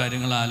എന്തെല്ലാം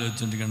കാര്യങ്ങൾ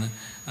ആലോചിച്ചുകൊണ്ടിരിക്കുകയാണ്.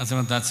 ആ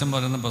സമയത്ത് അച്ഛൻ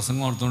പറയുന്ന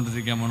പ്രസംഗം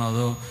ഓർത്തുകൊണ്ടിരിക്കാൻ വേണോ,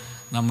 അതോ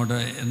നമ്മുടെ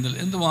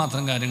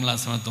എന്തുമാത്രം കാര്യങ്ങൾ ആ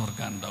സമയത്ത്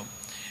ഓർക്കാനുണ്ടാവും.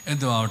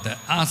 എന്തുമാവട്ടെ,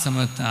 ആ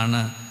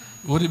സമയത്താണ്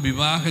ഒരു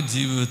വിവാഹ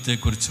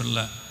ജീവിതത്തെക്കുറിച്ചുള്ള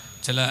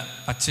ചില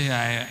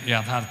പച്ചയായ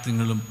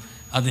യാഥാർത്ഥ്യങ്ങളും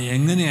അത്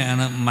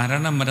എങ്ങനെയാണ്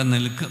മരണം വരെ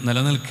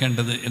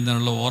നിലനിൽക്കേണ്ടത്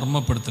എന്നുള്ള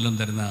ഓർമ്മപ്പെടുത്തലും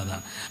തരുന്ന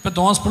അതാണ്. ഇപ്പോൾ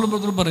തോമസ്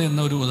ബ്രദർ പറയുന്ന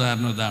ഒരു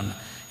ഉദാഹരണം ഇതാണ്.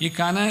 ഈ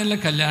കാനായിലെ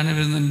കല്യാണ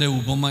വിരുന്നിൻ്റെ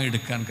ഉപമ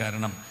എടുക്കാൻ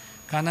കാരണം,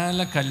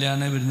 കാനായിലെ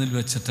കല്യാണ വിരുന്നിൽ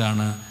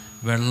വെച്ചിട്ടാണ്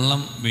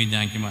വെള്ളം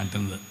വീഞ്ഞാക്കി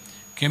മാറ്റുന്നത്.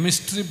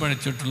 കെമിസ്ട്രി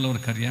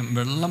പഠിച്ചിട്ടുള്ളവർക്കറിയാം,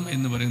 വെള്ളം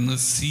എന്ന്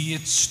പറയുന്നത്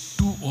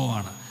CH2O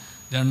ആണ്.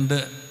 2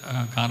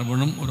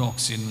 കാർബണും ഒരു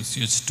ഓക്സിജനും,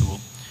 CH2O.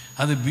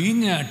 അത്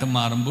വീഞ്ഞായിട്ട്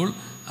മാറുമ്പോൾ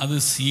അത്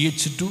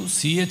CH2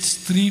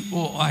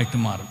 CH3O ആയിട്ട്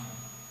മാറും.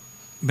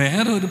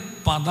 വേറെ ഒരു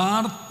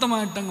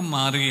പദാർത്ഥമായിട്ടങ്ങ്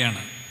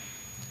മാറുകയാണ്.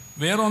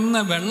 വേറൊന്ന്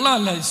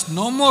വെള്ളമല്ല, ഇറ്റ്സ്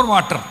നോ മോർ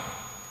വാട്ടർ.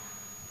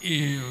 ഈ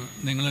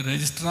നിങ്ങൾ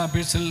രജിസ്റ്റർ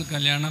ഓഫീസിൽ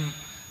കല്യാണം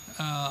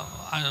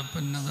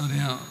പിന്നെ എന്താ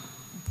പറയുക,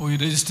 പോയി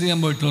രജിസ്റ്റർ ചെയ്യാൻ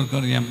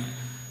പോയിട്ടുള്ളവർക്കറിയാം,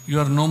 you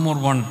are no more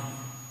one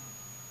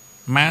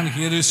man,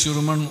 here is your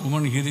woman,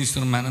 woman here is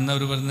your man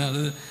എന്നവർ പറഞ്ഞ്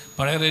അത്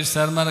പഴയ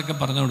രജിസ്ട്രാർമാരൊക്കെ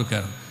പറഞ്ഞു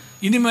കൊടുക്കാറ്.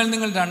 ഇനിമേൽ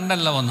നിങ്ങൾ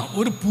 2 വന്നു,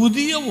 ഒരു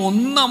പുതിയ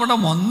ഒന്ന് അവിടെ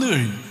വന്നു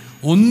കഴിഞ്ഞു.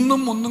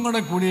 ഒന്നും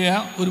കൂടെ കൂടിയ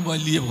ഒരു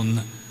വലിയ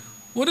ഒന്ന്,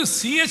 ഒരു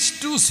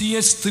CH2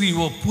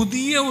 CH3O,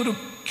 പുതിയ ഒരു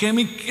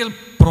കെമിക്കൽ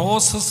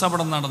പ്രോസസ്സ്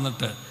അവിടെ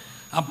നടന്നിട്ട്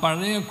ആ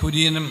പഴയ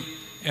കുര്യനും,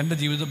 എൻ്റെ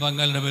ജീവിത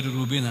പങ്കാളിയുടെ പേര്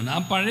റൂബി എന്നാണ്, ആ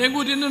പഴയ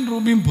കുര്യനും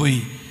റൂബിയും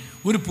പോയി.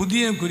 ഒരു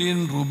പുതിയ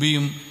കുര്യനും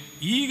റൂബിയും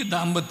ഈ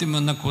ദാമ്പത്യം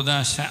എന്ന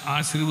കുദാശ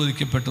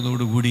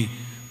ആശീർവദിക്കപ്പെട്ടതോടുകൂടി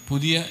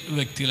പുതിയ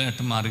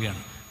വ്യക്തികളായിട്ട്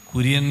മാറുകയാണ്.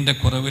 കുര്യൻ്റെ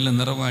കുറവിലെ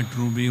നിറവായിട്ട്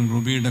റൂബിയും,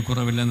 റൂബിയുടെ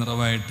കുറവിലെ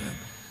നിറവായിട്ട്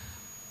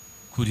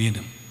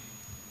കുര്യനും.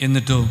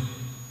 എന്നിട്ടോ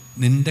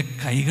നിൻ്റെ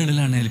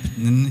കൈകളിലാണ്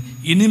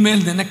ഇനിമേൽ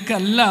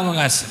നിനക്കല്ല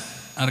അവകാശം.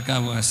 ആർക്കാ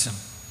അവകാശം?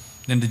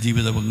 നിൻ്റെ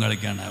ജീവിത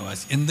പങ്കാളിക്കാണ്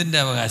അവകാശം. എന്തിൻ്റെ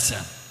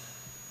അവകാശം?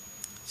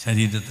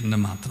 ശരീരത്തിൻ്റെ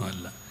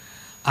മാത്രമല്ല,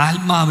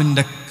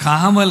 ആത്മാവിൻ്റെ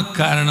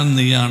കാവൽക്കാരണം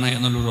നീയാണ്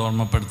എന്നുള്ളൊരു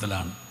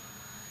ഓർമ്മപ്പെടുത്തലാണ്.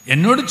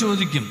 എന്നോട്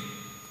ചോദിക്കും,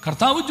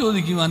 കർത്താവ്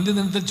ചോദിക്കും,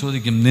 അന്ത്യദിനത്തിൽ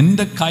ചോദിക്കും,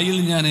 നിൻ്റെ കയ്യിൽ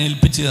ഞാൻ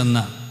ഏൽപ്പിച്ചു തന്ന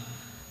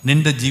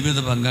നിൻ്റെ ജീവിത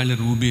പങ്കാളി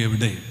റൂബി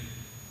എവിടെ?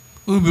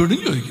 റൂബിയോടും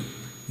ചോദിക്കും,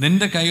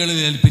 നിൻ്റെ കൈകളിൽ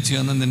ഏൽപ്പിച്ചു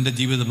തന്ന നിൻ്റെ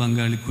ജീവിത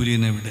പങ്കാളി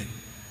കുര്യൻ എവിടെ?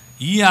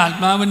 ഈ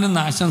ആത്മാവിന്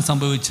നാശം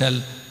സംഭവിച്ചാൽ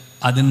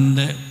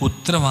അതിൻ്റെ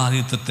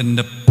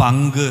ഉത്തരവാദിത്വത്തിൻ്റെ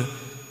പങ്ക്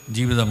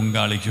ജീവിത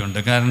പങ്കാളിക്കുണ്ട്.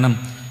 കാരണം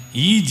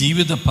ഈ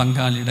ജീവിത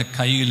പങ്കാളിയുടെ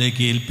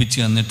കൈയിലേക്ക് ഏൽപ്പിച്ച്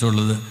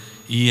തന്നിട്ടുള്ളത്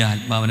ഈ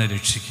ആത്മാവിനെ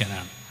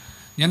രക്ഷിക്കാനാണ്.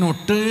 ഞാൻ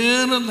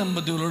ഒട്ടേറെ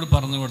ദമ്പതികളോട്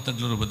പറഞ്ഞു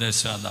കൊടുത്തിട്ടുള്ളൊരു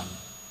ഉപദേശം അതാണ്.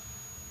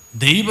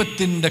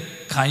 ദൈവത്തിൻ്റെ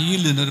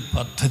കയ്യിൽ ഇതിനൊരു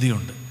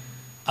പദ്ധതിയുണ്ട്.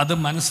 അത്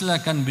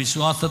മനസ്സിലാക്കാൻ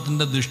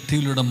വിശ്വാസത്തിൻ്റെ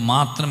ദൃഷ്ടിയിലൂടെ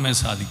മാത്രമേ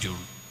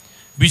സാധിക്കുകയുള്ളൂ.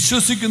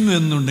 വിശ്വസിക്കുന്നു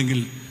എന്നുണ്ടെങ്കിൽ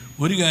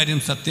ഒരു കാര്യം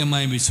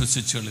സത്യമായി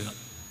വിശ്വസിച്ചുകൊള്ളുക,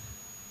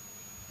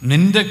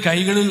 നിൻ്റെ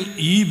കൈകളിൽ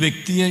ഈ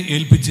വ്യക്തിയെ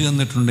ഏൽപ്പിച്ചു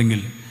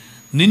തന്നിട്ടുണ്ടെങ്കിൽ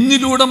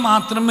നിന്നിലൂടെ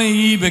മാത്രമേ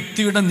ഈ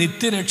വ്യക്തിയുടെ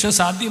നിത്യരക്ഷ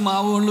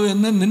സാധ്യമാവുള്ളൂ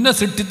എന്ന് നിന്നെ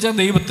സൃഷ്ടിച്ച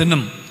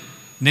ദൈവത്തിനും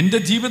നിൻ്റെ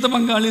ജീവിത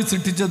പങ്കാളിയെ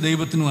സൃഷ്ടിച്ച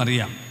ദൈവത്തിനും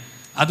അറിയാം.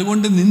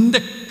 അതുകൊണ്ട് നിൻ്റെ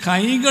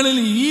കൈകളിൽ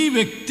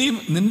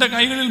നിൻ്റെ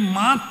കൈകളിൽ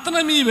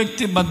മാത്രം ഈ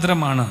വ്യക്തി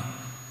ഭദ്രമാണ്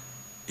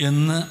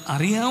എന്ന്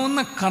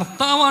അറിയാവുന്ന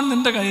കർത്താവാണ്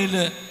നിൻ്റെ കയ്യിൽ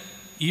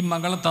ഈ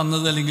മകളെ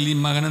തന്നത്, അല്ലെങ്കിൽ ഈ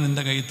മകനെ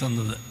നിൻ്റെ കയ്യിൽ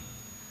തന്നത്.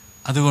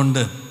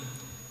 അതുകൊണ്ട്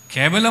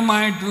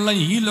കേവലമായിട്ടുള്ള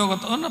ഈ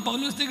ലോകത്ത്, അതുകൊണ്ട്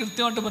പൗലോസ്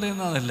കൃത്യമായിട്ട്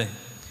പറയുന്നതല്ലേ,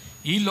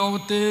 ഈ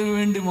ലോകത്തിന്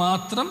വേണ്ടി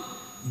മാത്രം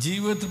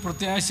ജീവിതത്തിൽ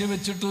പ്രത്യാശ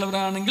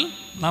വെച്ചിട്ടുള്ളവരാണെങ്കിൽ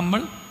നമ്മൾ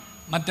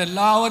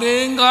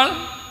മറ്റെല്ലാവരെയും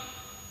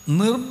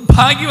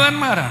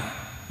നിർഭാഗ്യവാന്മാരാണ്.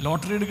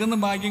 ലോട്ടറി എടുക്കുന്ന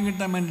ഭാഗ്യം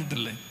കിട്ടാൻ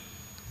വേണ്ടിയിട്ടല്ലേ,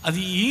 അത്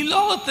ഈ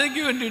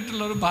ലോകത്തേക്ക്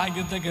വേണ്ടിയിട്ടുള്ള ഒരു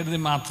ഭാഗ്യത്തെ കരുതി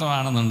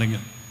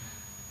മാത്രമാണെന്നുണ്ടെങ്കിൽ.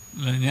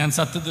 ഞാൻ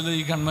സത്യത്തിൽ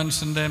ഈ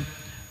കൺവെൻഷൻ്റെ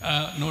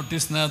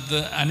നോട്ടീസിനകത്ത്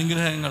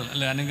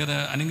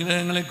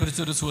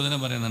അനുഗ്രഹങ്ങളെക്കുറിച്ചൊരു സൂചന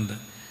പറയുന്നുണ്ട്.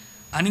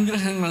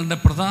 അനുഗ്രഹങ്ങളുടെ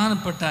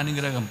പ്രധാനപ്പെട്ട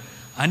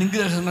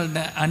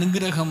അനുഗ്രഹങ്ങളുടെ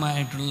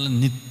അനുഗ്രഹമായിട്ടുള്ള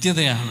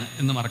നിത്യതയാണ്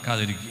എന്ന്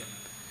മറക്കാതിരിക്കുക.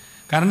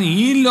 കാരണം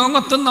ഈ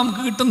ലോകത്ത്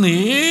നമുക്ക് കിട്ടുന്ന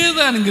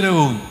ഏത്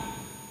അനുഗ്രഹവും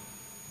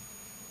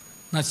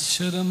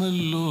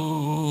നശ്വരമല്ലോ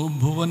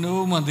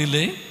ഭുവനവും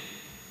അതിലെ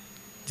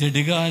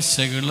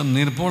ജഡികാശകളും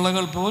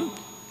നീർപ്പോളകൾ പോൽ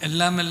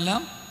എല്ലാം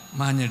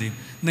മാഞ്ഞടിയും.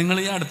 നിങ്ങൾ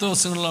ഈ അടുത്ത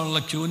ദിവസങ്ങളിലുള്ള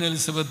ക്യൂൻ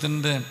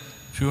എലിസബത്തിൻ്റെ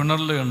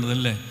ഫ്യൂണറൽ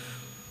കണ്ടതല്ലേ?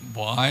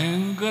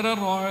 ഭയങ്കര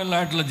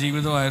റോയലായിട്ടുള്ള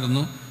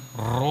ജീവിതമായിരുന്നു,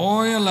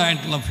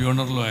 റോയലായിട്ടുള്ള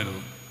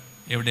ഫ്യൂണറലുമായിരുന്നു.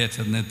 എവിടെയാണ്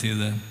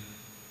ചെന്നെത്തിയത്?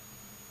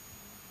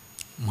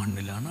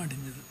 മണ്ണിലാണ്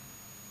അടിഞ്ഞത്.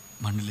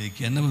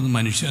 മണ്ണിലേക്ക് തന്നെ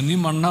മനുഷ്യൻ നീ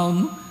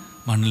മണ്ണാവുന്നു,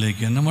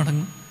 മണ്ണിലേക്ക് തന്നെ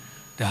മടങ്ങും.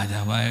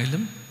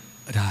 രാജാവായാലും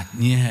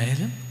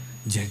രാജ്ഞിയായാലും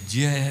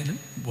ജഡ്ജിയായാലും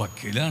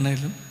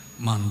വക്കീലാണേലും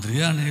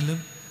മന്ത്രിയാണേലും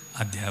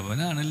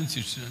അധ്യാപകനാണേലും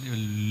ശിഷ്യനാണേലും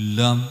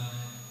എല്ലാം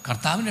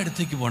കർത്താവിൻ്റെ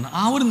അടുത്തേക്ക് പോകണം.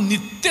 ആ ഒരു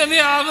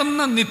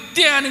നിത്യതയാകുന്ന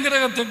നിത്യ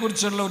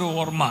അനുഗ്രഹത്തെക്കുറിച്ചുള്ള ഒരു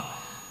ഓർമ്മ,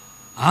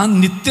 ആ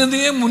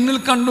നിത്യതയെ മുന്നിൽ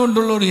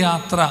കണ്ടുകൊണ്ടുള്ള ഒരു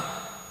യാത്ര,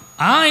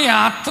 ആ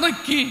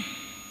യാത്രയ്ക്ക്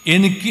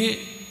എനിക്ക്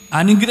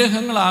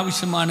അനുഗ്രഹങ്ങൾ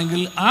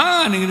ആവശ്യമാണെങ്കിൽ ആ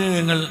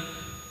അനുഗ്രഹങ്ങൾ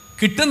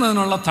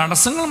കിട്ടുന്നതിനുള്ള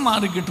തടസ്സങ്ങൾ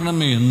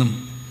മാറിക്കിട്ടണമേ എന്നും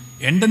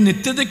എൻ്റെ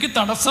നിത്യതയ്ക്ക്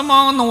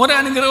തടസ്സമാകുന്ന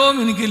ഒരനുഗ്രഹവും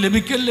എനിക്ക്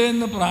ലഭിക്കല്ലേ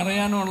എന്ന്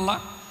പറയാനുള്ള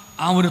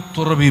ആ ഒരു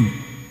തുറവിയും,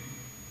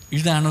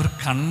 ഇതാണ് ഒരു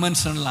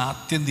കൺവെൻഷനിൽ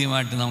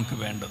ആത്യന്തികമായിട്ട് നമുക്ക്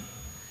വേണ്ടത്.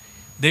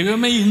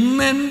 ദൈവമേ,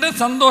 ഇന്ന് എൻ്റെ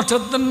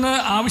സന്തോഷത്തിന്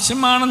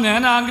ആവശ്യമാണ്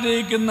ഞാൻ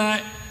ആഗ്രഹിക്കുന്ന,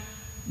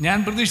 ഞാൻ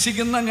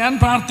പ്രതീക്ഷിക്കുന്ന, ഞാൻ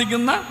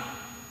പ്രാർത്ഥിക്കുന്ന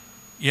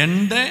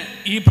എൻ്റെ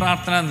ഈ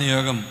പ്രാർത്ഥനാ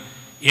നിയോഗം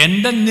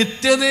എൻ്റെ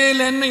നിത്യതയിൽ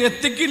എന്നെ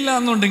എത്തിക്കില്ല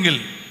എന്നുണ്ടെങ്കിൽ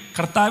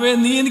കർത്താവേ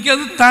നീ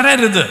എനിക്കത്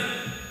തരരുത്.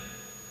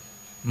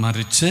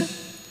 മറിച്ച്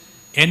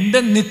എൻ്റെ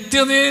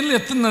നിത്യതയിൽ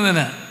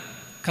എത്തുന്നതിന്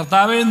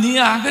കർത്താവെ നീ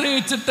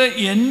ആഗ്രഹിച്ചിട്ട്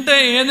എൻ്റെ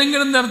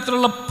ഏതെങ്കിലും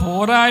തരത്തിലുള്ള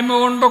പോരായ്മ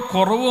കൊണ്ടോ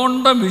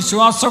കുറവുകൊണ്ടോ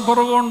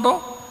വിശ്വാസക്കുറവുകൊണ്ടോ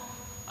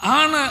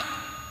ആണ്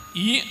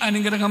ഈ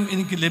അനുഗ്രഹം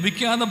എനിക്ക്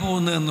ലഭിക്കാതെ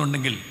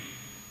പോകുന്നതെന്നുണ്ടെങ്കിൽ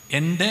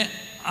എൻ്റെ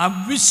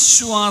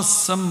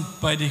അവിശ്വാസം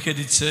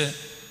പരിഹരിച്ച്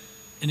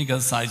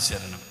എനിക്കത് സാധിച്ചു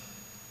തരണം.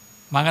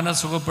 മകനെ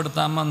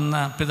സുഖപ്പെടുത്താമെന്ന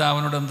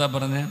പിതാവിനോട് എന്താ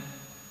പറഞ്ഞ്?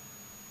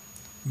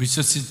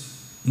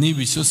 നീ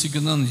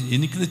വിശ്വസിക്കുന്നു,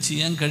 എനിക്കിത്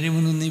ചെയ്യാൻ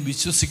കഴിയുമെന്ന് നീ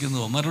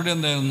വിശ്വസിക്കുന്നുവോ? മറുപടി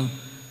എന്തായിരുന്നു?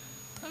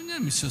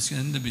 ഞാൻ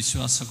വിശ്വസിക്കുന്നു, എൻ്റെ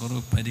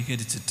വിശ്വാസക്കുറവ്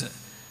പരിഹരിച്ചിട്ട്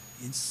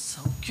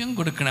സൗഖ്യം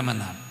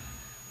കൊടുക്കണമെന്നാണ്.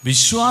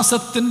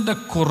 വിശ്വാസത്തിൻ്റെ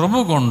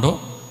കുറവ് കൊണ്ടോ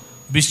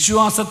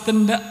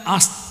വിശ്വാസത്തിൻ്റെ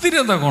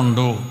അസ്ഥിരത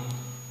കൊണ്ടോ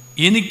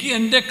എനിക്ക്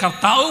എൻ്റെ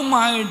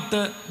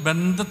കർത്താവുമായിട്ട്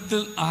ബന്ധത്തിൽ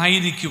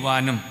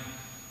ആയിരിക്കുവാനും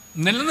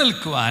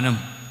നിലനിൽക്കുവാനും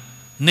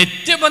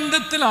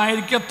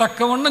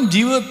നിത്യബന്ധത്തിലായിരിക്കത്തക്കവണ്ണം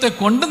ജീവിതത്തെ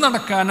കൊണ്ടു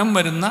നടക്കാനും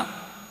വരുന്ന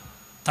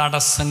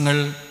തടസ്സങ്ങൾ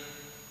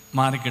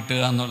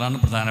മാറിക്കിട്ടുക എന്നുള്ളതാണ്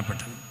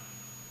പ്രധാനപ്പെട്ടത്.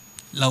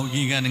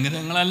 ലൗകിക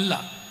അനുഗ്രഹങ്ങളല്ല.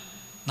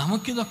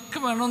 നമുക്കിതൊക്കെ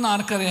വേണമെന്ന്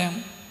ആർക്കറിയാം?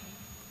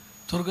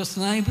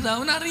 സ്വർഗസ്ഥനായ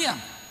പിതാവിനറിയാം.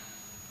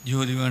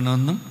 ജോലി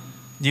വേണമെന്നും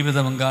ജീവിത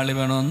പങ്കാളി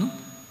വേണമെന്നും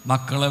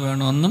മക്കളെ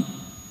വേണമെന്നും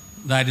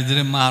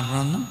ദാരിദ്ര്യം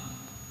മാറണമെന്നും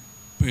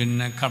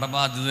പിന്നെ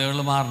കടബാധ്യതകൾ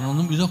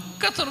മാറണമെന്നും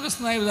ഇതൊക്കെ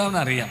സ്വർഗസ്ഥനായ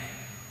പിതാവിനറിയാം.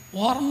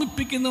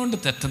 ഓർമ്മിപ്പിക്കുന്നതുകൊണ്ട്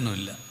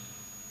തെറ്റൊന്നുമില്ല.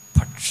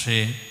 പക്ഷേ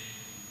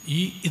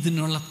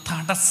ഇതിനുള്ള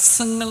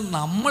തടസ്സങ്ങൾ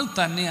നമ്മൾ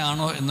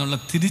തന്നെയാണോ എന്നുള്ള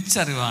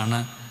തിരിച്ചറിവാണ്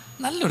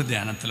നല്ലൊരു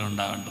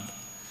ധ്യാനത്തിലുണ്ടാവേണ്ടത്.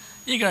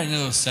 ഈ കഴിഞ്ഞ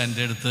ദിവസം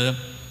എൻ്റെ അടുത്ത്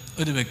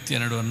ഒരു വ്യക്തി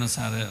എന്നോട് പറഞ്ഞു,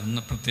 സാറ്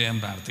ഒന്ന് പ്രത്യേകം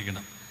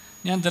പ്രാർത്ഥിക്കണം.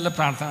 ഞാൻ ചില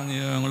പ്രാർത്ഥനാ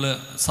നിയോഗങ്ങൾ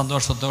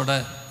സന്തോഷത്തോടെ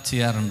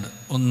ചെയ്യാറുണ്ട്.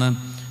 ഒന്ന്,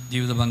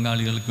 ജീവിത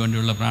പങ്കാളികൾക്ക്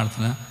വേണ്ടിയുള്ള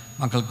പ്രാർത്ഥന,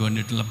 മക്കൾക്ക്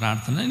വേണ്ടിയിട്ടുള്ള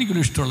പ്രാർത്ഥന,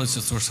 എനിക്കൊരു ഇഷ്ടമുള്ള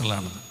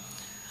ശുശ്രൂഷകളാണത്.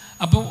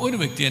 അപ്പോൾ ഒരു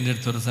വ്യക്തി എൻ്റെ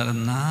അടുത്ത് ഒരു സാറേ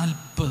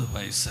 40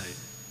 വയസ്സായി,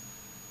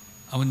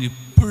 അവൻ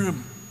ഇപ്പോഴും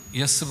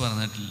യെസ്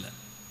പറഞ്ഞിട്ടില്ല,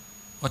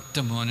 ഒറ്റ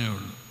മോനേ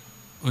ഉള്ളൂ,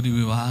 ഒരു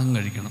വിവാഹം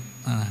കഴിക്കണം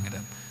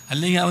ആഗ്രഹം,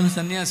 അല്ലെങ്കിൽ അവൻ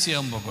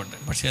സന്യാസിയാകും പോയിക്കോട്ടെ,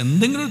 പക്ഷെ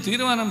എന്തെങ്കിലും ഒരു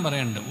തീരുമാനം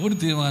പറയണ്ട. ഒരു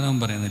തീരുമാനവും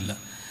പറയുന്നില്ല.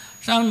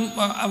 പക്ഷെ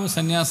അവൻ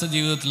സന്യാസ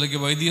ജീവിതത്തിലേക്ക്,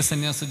 വൈദിക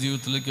സന്യാസ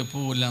ജീവിതത്തിലേക്ക്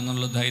പോകില്ല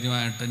എന്നുള്ള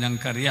ധൈര്യമായിട്ട്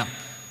ഞങ്ങൾക്കറിയാം.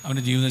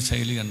 അവൻ്റെ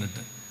ജീവിതശൈലി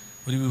കണ്ടിട്ട്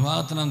ഒരു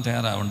വിവാഹത്തിന് അവൻ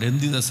തയ്യാറാവുന്നുണ്ട്.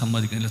 എന്ത് ചെയ്താൽ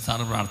സമ്മതിക്കുന്നില്ല.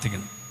 സാറ്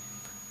പ്രാർത്ഥിക്കണം.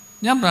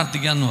 ഞാൻ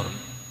പ്രാർത്ഥിക്കാമെന്ന്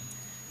പറഞ്ഞു.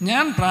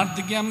 ഞാൻ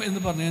പ്രാർത്ഥിക്കാം എന്ന്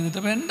പറഞ്ഞു കഴിഞ്ഞിട്ട്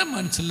അപ്പോൾ എൻ്റെ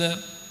മനസ്സിൽ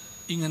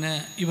ഇങ്ങനെ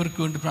ഇവർക്ക്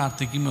വേണ്ടി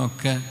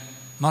പ്രാർത്ഥിക്കുമൊക്കെ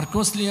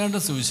മർക്കോസ് ലീഹായുടെ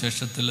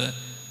സുവിശേഷത്തിൽ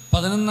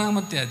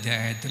 11-ാമത്തെ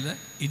അധ്യായത്തിൽ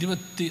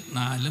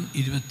 24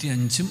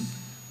 25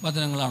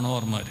 വചനങ്ങളാണ്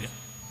ഓർമ്മ വരിക.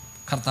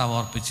 കർത്താവ്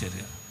ഓർപ്പിച്ച്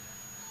തരിക.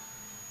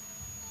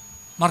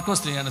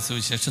 മർക്കോസ് ശ്ലീഹായുടെ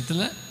സുവിശേഷത്തിൽ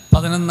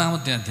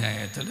 11-ാമത്തെ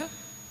അധ്യായത്തിൽ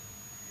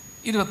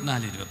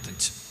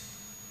 24-25.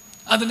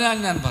 അതിനാൽ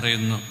ഞാൻ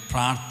പറയുന്നു,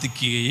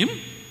 പ്രാർത്ഥിക്കുകയും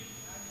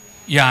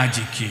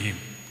യാചിക്കുകയും.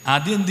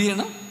 ആദ്യം എന്ത്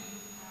ചെയ്യണം?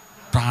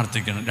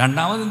 പ്രാർത്ഥിക്കണം.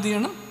 രണ്ടാമത് എന്ത്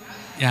ചെയ്യണം?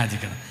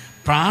 യാചിക്കണം.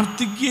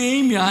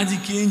 പ്രാർത്ഥിക്കുകയും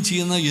യാചിക്കുകയും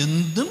ചെയ്യുന്ന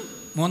എന്തും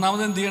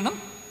മൂന്നാമത് എന്ത് ചെയ്യണം?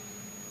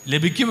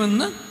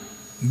 ലഭിക്കുമെന്ന്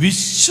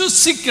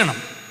വിശ്വസിക്കണം.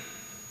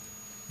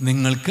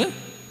 നിങ്ങൾക്ക്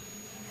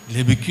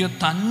ലഭിക്കുക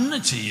തന്നെ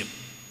ചെയ്യും.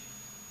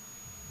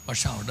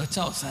 പക്ഷെ അവിടെ വെച്ച്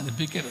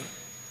അവസാനിപ്പിക്കരുത്.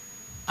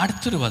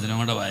 അടുത്തൊരു വചനം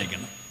കൂടെ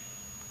വായിക്കണം.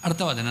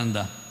 അടുത്ത വചനം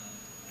എന്താ?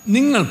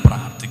 നിങ്ങൾ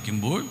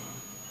പ്രാർത്ഥിക്കുമ്പോൾ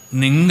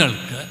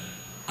നിങ്ങൾക്ക്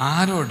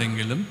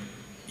ആരോടെങ്കിലും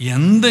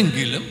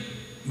എന്തെങ്കിലും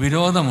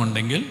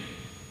വിരോധമുണ്ടെങ്കിൽ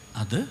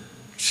അത്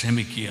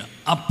ക്ഷമിക്കുക.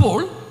 അപ്പോൾ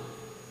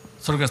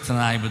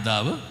സ്വർഗസ്ഥനായ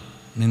പിതാവ്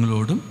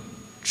നിങ്ങളോടും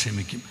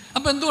ക്ഷമിക്കും.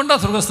 അപ്പം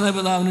എന്തുകൊണ്ടാണ് സ്വർഗസ്ഥനായ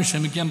പിതാവിന്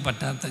ക്ഷമിക്കാൻ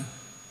പറ്റാത്തത്?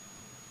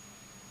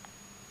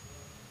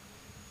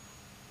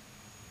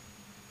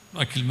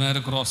 വക്കീൽമാർ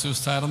ക്രോസ്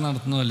വിസ്താരം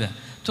നടത്തുന്നതല്ലേ.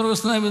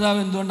 സ്വർഗസ്ഥനായ പിതാവ്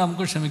എന്തുകൊണ്ടാണ്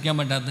നമുക്ക് ക്ഷമിക്കാൻ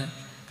പറ്റാത്തത്?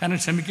 കാരണം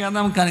ക്ഷമിക്കാതെ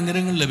നമുക്ക്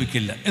അനുഗ്രഹങ്ങൾ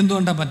ലഭിക്കില്ല.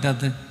 എന്തുകൊണ്ടാണ്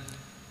പറ്റാത്തത്?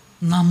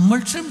 നമ്മൾ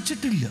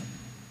ക്ഷമിച്ചിട്ടില്ല.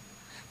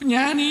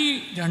 ഞാൻ ഈ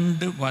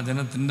 2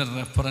 വചനത്തിൻ്റെ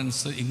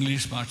റെഫറൻസ്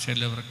ഇംഗ്ലീഷ്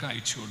ഭാഷയിൽ അവർക്ക്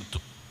അയച്ചു കൊടുത്തു.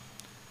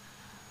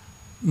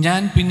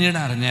 ഞാൻ പിന്നീട്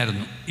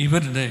അറിഞ്ഞായിരുന്നു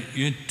ഇവരുടെ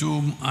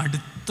ഏറ്റവും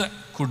അടുത്ത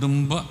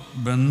കുടുംബ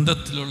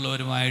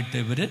ബന്ധത്തിലുള്ളവരുമായിട്ട്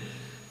ഇവർ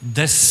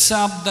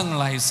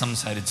ദശാബ്ദങ്ങളായി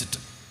സംസാരിച്ചിട്ട്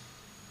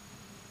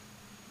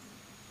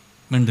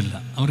മിണ്ടില്ല.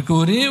 അവർക്ക്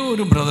ഒരേ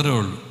ഒരു ബ്രദറേ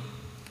ഉള്ളൂ.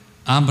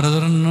 ആ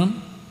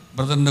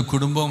ബ്രദറിൻ്റെ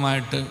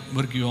കുടുംബവുമായിട്ട്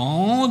ഇവർക്ക്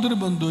യാതൊരു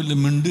ബന്ധവുമില്ല,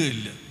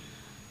 മിണ്ടുകയില്ല.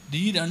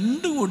 ഈ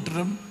 2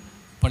 കൂട്ടരും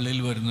പള്ളിയിൽ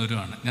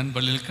വരുന്നവരുമാണ്, ഞാൻ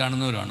പള്ളിയിൽ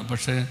കാണുന്നവരാണ്.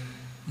 പക്ഷേ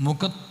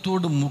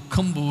മുഖത്തോട്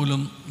മുഖം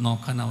പോലും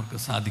നോക്കാൻ അവർക്ക്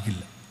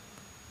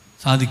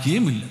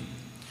സാധിക്കുകയുമില്ല.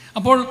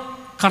 അപ്പോൾ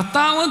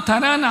കർത്താവ്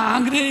തരാൻ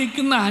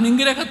ആഗ്രഹിക്കുന്ന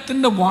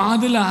അനുഗ്രഹത്തിൻ്റെ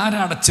വാതിൽ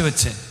ആരടച്ചു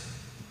വെച്ചേ?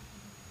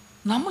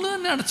 നമ്മൾ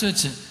തന്നെ അടച്ചു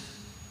വെച്ച്.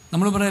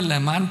 നമ്മൾ പറയല്ലേ,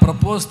 മാൻ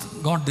പ്രപ്പോസ്ഡ്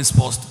ഗോഡ്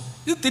ഡിസ്പോസ്ഡ്.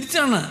 ഇത്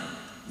തിരിച്ചാണ്.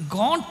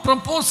 God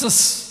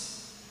proposes.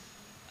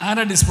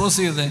 ആരാ ഡിസ്പോസ്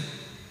ചെയ്തത്?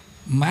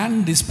 മാൻ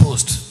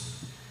ഡിസ്പോസ്ഡ്.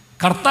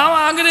 കർത്താവ്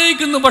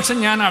ആഗ്രഹിക്കുന്നു, പക്ഷെ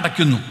ഞാൻ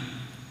അടയ്ക്കുന്നു.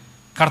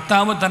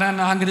 കർത്താവ് തരാൻ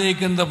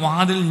ആഗ്രഹിക്കുന്ന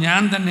വാതിൽ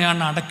ഞാൻ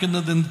തന്നെയാണ്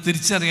അടയ്ക്കുന്നതെന്ന്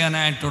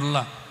തിരിച്ചറിയാനായിട്ടുള്ള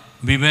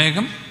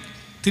വിവേകം,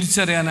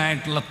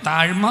 തിരിച്ചറിയാനായിട്ടുള്ള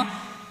താഴ്മ,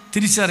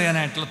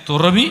 തിരിച്ചറിയാനായിട്ടുള്ള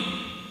തുറവി,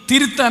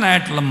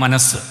 തിരുത്താനായിട്ടുള്ള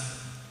മനസ്സ്,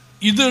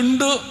 ഇത്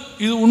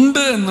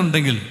ഉണ്ട്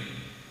എന്നുണ്ടെങ്കിൽ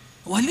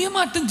വലിയ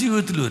മാറ്റം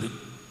ജീവിതത്തിൽ വരും.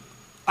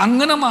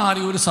 അങ്ങനെ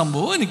മാറിയ ഒരു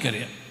സംഭവം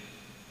എനിക്കറിയാം.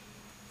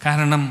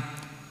 കാരണം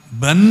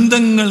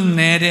ബന്ധങ്ങൾ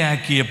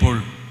നേരെയാക്കിയപ്പോൾ,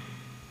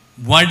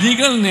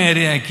 വഴികൾ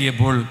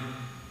നേരെയാക്കിയപ്പോൾ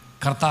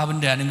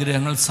കർത്താവിൻ്റെ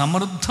അനുഗ്രഹങ്ങൾ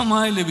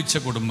സമൃദ്ധമായി ലഭിച്ച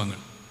കുടുംബങ്ങൾ.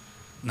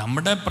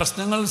 നമ്മുടെ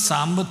പ്രശ്നങ്ങൾ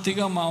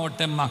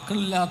സാമ്പത്തികമാവട്ടെ,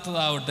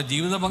 മക്കളില്ലാത്തതാവട്ടെ,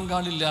 ജീവിത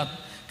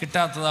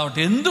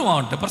കിട്ടാത്തതാവട്ടെ,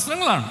 എന്തുമാവട്ടെ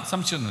പ്രശ്നങ്ങളാണ്,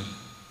 സംശയമൊന്നുമില്ല.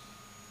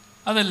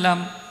 അതെല്ലാം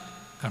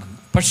കടന്നു.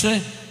 പക്ഷേ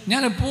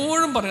ഞാൻ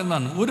എപ്പോഴും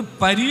പറയുന്നതാണ്, ഒരു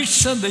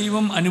പരീക്ഷ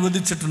ദൈവം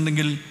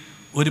അനുവദിച്ചിട്ടുണ്ടെങ്കിൽ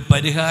ഒരു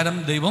പരിഹാരം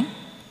ദൈവം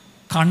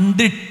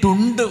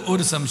കണ്ടിട്ടുണ്ട്,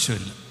 ഒരു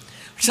സംശയമില്ല.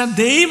 പക്ഷെ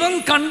ദൈവം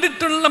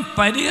കണ്ടിട്ടുള്ള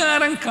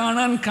പരിഹാരം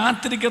കാണാൻ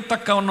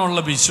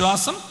കാത്തിരിക്കത്തക്കവണ്ണമുള്ള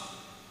വിശ്വാസം,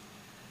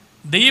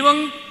 ദൈവം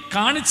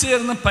കാണിച്ചു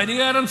തരുന്ന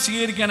പരിഹാരം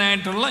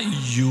സ്വീകരിക്കാനായിട്ടുള്ള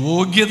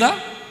യോഗ്യത,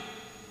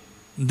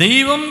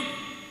 ദൈവം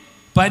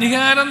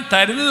പരിഹാരം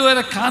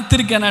തരുന്നതുവരെ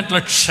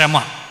കാത്തിരിക്കാനായിട്ടുള്ള ക്ഷമ,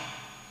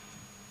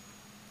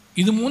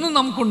 ഇത് 3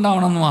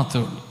 നമുക്കുണ്ടാവണമെന്ന്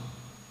മാത്രമേ ഉള്ളൂ.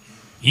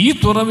 ഈ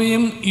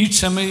തുറവിയും ഈ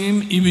ക്ഷമയും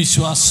ഈ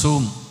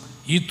വിശ്വാസവും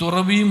ഈ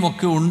തുറവിയും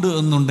ഒക്കെ ഉണ്ട്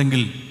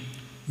എന്നുണ്ടെങ്കിൽ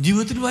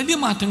ജീവിതത്തിൽ വലിയ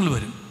മാറ്റങ്ങൾ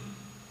വരും.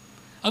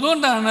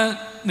 അതുകൊണ്ടാണ്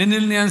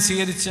നിന്നിൽ ഞാൻ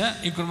സ്വീകരിച്ച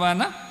ഈ കുർബാന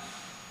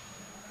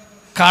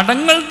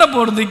കടങ്ങളുടെ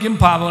പൊറുതിക്കും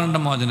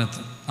പാപങ്ങളുടെ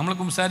മോചനത്തിന്. നമ്മൾ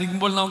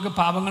സംസാരിക്കുമ്പോൾ നമുക്ക്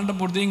പാപങ്ങളുടെ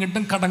പൊറുതിയും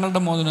കിട്ടും,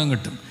 കടങ്ങളുടെ മോചനവും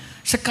കിട്ടും.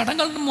 പക്ഷെ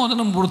കടങ്ങളുടെ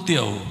മോചനം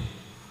പൂർത്തിയാവുമോ?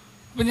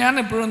 അപ്പം ഞാൻ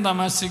എപ്പോഴും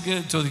തമാശയ്ക്ക്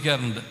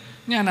ചോദിക്കാറുണ്ട്,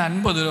 ഞാൻ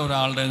 50 രൂപ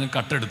ഒരാളുടെ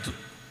കട്ടെടുത്തു,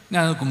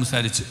 ഞാനത്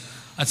സംസാരിച്ചു.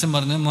 അച്ഛൻ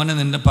പറഞ്ഞു, മോനെ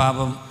നിൻ്റെ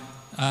പാപം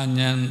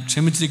ഞാൻ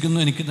ക്ഷമിച്ചിരിക്കുന്നു,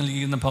 എനിക്ക്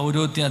നൽകിയിരിക്കുന്ന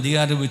പൗരോഹിത്യ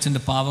അധികാരം വെച്ച്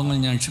എൻ്റെ പാപങ്ങൾ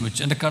ഞാൻ ക്ഷമിച്ചു,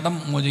 എൻ്റെ കടം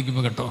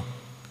മോചിക്കപ്പോൾ കേട്ടോ.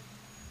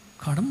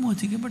 കടം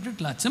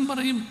മോചിക്കപ്പെട്ടിട്ടില്ല. അച്ഛൻ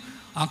പറയും,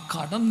 ആ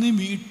കടം നീ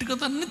വീട്ടുക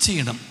തന്നെ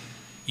ചെയ്യണം.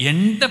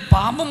 എൻ്റെ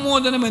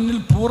പാപമോചനം എന്നിൽ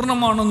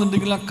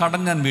പൂർണ്ണമാണെന്നുണ്ടെങ്കിൽ ആ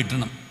കടം ഞാൻ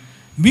വീട്ടണം.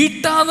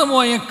 വീട്ടാതെ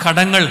പോയ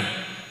കടങ്ങൾ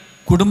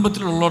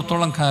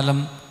കുടുംബത്തിലുള്ളിടത്തോളം കാലം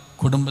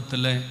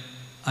കുടുംബത്തിലെ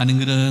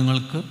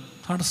അനുഗ്രഹങ്ങൾക്ക്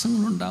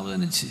തടസ്സങ്ങളുണ്ടാവുക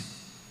തന്നെ ചെയ്യും,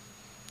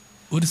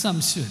 ഒരു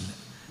സംശയമില്ല.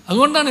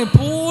 അതുകൊണ്ടാണ്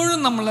എപ്പോഴും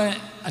നമ്മളെ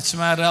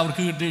അച്ഛന്മാർ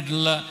അവർക്ക്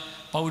കിട്ടിയിട്ടുള്ള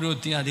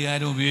പൗരോഹിത്യ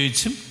അധികാരം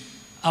ഉപയോഗിച്ചും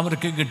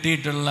അവർക്ക്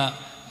കിട്ടിയിട്ടുള്ള,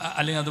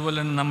 അല്ലെങ്കിൽ അതുപോലെ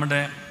തന്നെ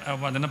നമ്മുടെ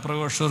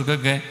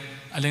വചനപ്രഘോഷകർക്കൊക്കെ,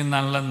 അല്ലെങ്കിൽ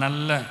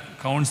നല്ല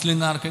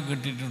കൗൺസിലിംഗുകാർക്ക്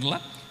കിട്ടിയിട്ടുള്ള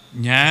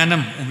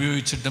ജ്ഞാനം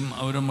ഉപയോഗിച്ചിട്ടും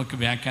അവർ നമുക്ക്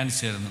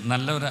വ്യാഖ്യാനിച്ചു തരുന്നു.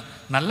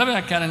 നല്ല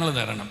വ്യാഖ്യാനങ്ങൾ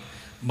തരണം.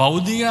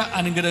 ഭൗതിക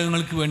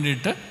അനുഗ്രഹങ്ങൾക്ക്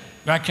വേണ്ടിയിട്ട്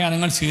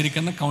വ്യാഖ്യാനങ്ങൾ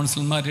സ്വീകരിക്കുന്ന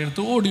കൗൺസിലർമാരുടെ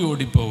അടുത്ത്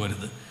ഓടി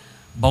പോകരുത്.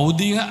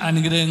 ഭൗതിക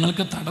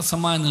അനുഗ്രഹങ്ങൾക്ക്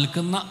തടസ്സമായി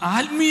നിൽക്കുന്ന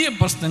ആത്മീയ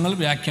പ്രശ്നങ്ങൾ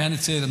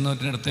വ്യാഖ്യാനിച്ചു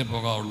തരുന്നവരുടെ അടുത്തേ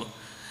പോകാവുള്ളൂ.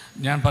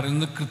 ഞാൻ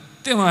പറയുന്നത്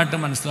കൃത്യമായിട്ട്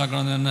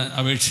മനസ്സിലാക്കണമെന്ന്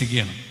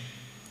അപേക്ഷിക്കുകയാണ്.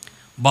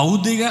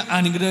 ഭൗതിക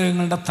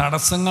അനുഗ്രഹങ്ങളുടെ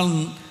തടസ്സങ്ങൾ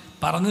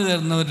പറഞ്ഞു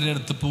തരുന്നവരുടെ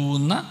അടുത്ത്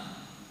പോകുന്ന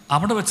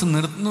അവിടെ വെച്ച്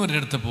നിർത്തുന്നവരുടെ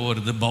അടുത്ത്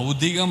പോകരുത്.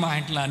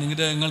 ഭൗതികമായിട്ടുള്ള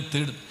അനുഗ്രഹങ്ങൾ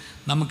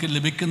നമുക്ക്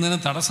ലഭിക്കുന്നതിന്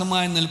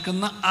തടസ്സമായി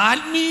നിൽക്കുന്ന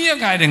ആത്മീയ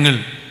കാര്യങ്ങൾ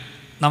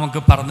നമുക്ക്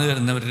പറഞ്ഞു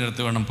തരുന്നവരുടെ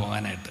അടുത്ത് വേണം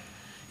പോകാനായിട്ട്.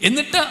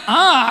 എന്നിട്ട് ആ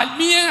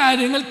ആത്മീയ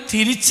കാര്യങ്ങൾ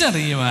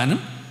തിരിച്ചറിയുവാനും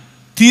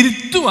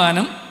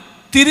തിരുത്തുവാനും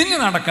തിരിഞ്ഞു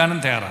നടക്കാനും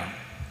തയ്യാറാണ്.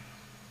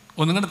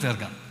 ഒന്നും കൂടെ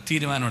തീർക്കാം.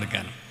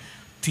 തീരുമാനമെടുക്കാനും.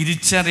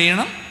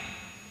 തിരിച്ചറിയണം,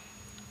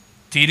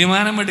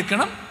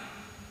 തീരുമാനമെടുക്കണം,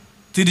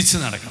 തിരിച്ചു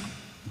നടക്കണം.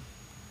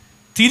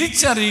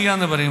 തിരിച്ചറിയുക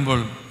എന്ന് പറയുമ്പോൾ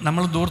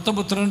നമ്മൾ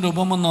ധൂർത്തപുത്രൻ്റെ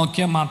രൂപം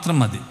നോക്കിയാൽ മാത്രം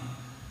മതി.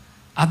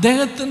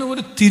 അദ്ദേഹത്തിന്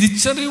ഒരു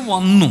തിരിച്ചറിവ്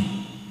വന്നു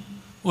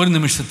ഒരു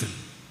നിമിഷത്തിൽ.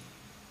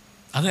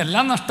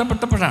 അതെല്ലാം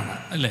നഷ്ടപ്പെട്ടപ്പോഴാണ്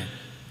അല്ലേ?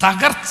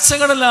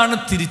 തകർച്ചകളിലാണ്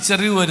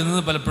തിരിച്ചറിവ്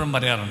വരുന്നത് പലപ്പോഴും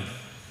പറയാറുണ്ട്.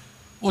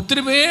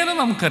 ഒത്തിരി പേര്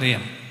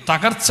നമുക്കറിയാം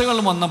തകർച്ചകൾ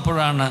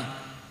വന്നപ്പോഴാണ്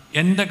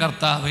എൻ്റെ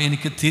കർത്താവ്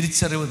എനിക്ക്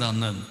തിരിച്ചറിവ്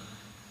തന്നതെന്ന്.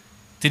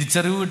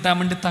 തിരിച്ചറിവ് കിട്ടാൻ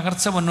വേണ്ടി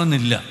തകർച്ച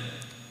വന്നൊന്നുമില്ല.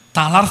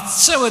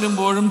 തളർച്ച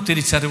വരുമ്പോഴും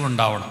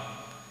തിരിച്ചറിവുണ്ടാവണം.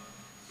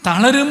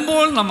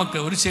 തളരുമ്പോൾ നമുക്ക്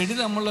ഒരു ചെടി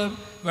നമ്മൾ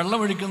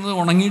വെള്ളമൊഴിക്കുന്നത്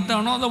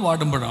ഉണങ്ങിയിട്ടാണോ അതോ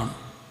വാടുമ്പോഴാണോ?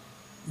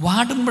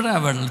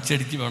 വാടുമ്പോഴാണ്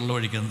ചെടിക്ക്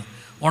വെള്ളമൊഴിക്കുന്നത്.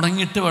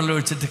 ഉണങ്ങിയിട്ട്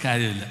വെള്ളമൊഴിച്ചിട്ട്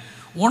കാര്യമില്ല.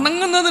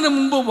 ഉണങ്ങുന്നതിന്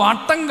മുമ്പ്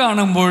വാട്ടം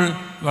കാണുമ്പോൾ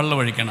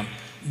വെള്ളമൊഴിക്കണം.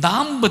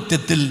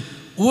 ദാമ്പത്യത്തിൽ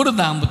ഒരു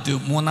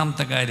ദാമ്പത്യവും,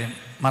 മൂന്നാമത്തെ കാര്യം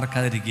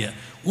മറക്കാതിരിക്കുക,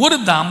 ഒരു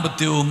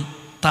ദാമ്പത്യവും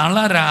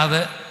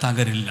തളരാതെ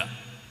തകരില്ല.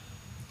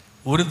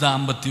 ഒരു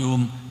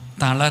ദാമ്പത്യവും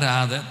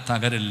തളരാതെ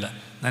തകരില്ല.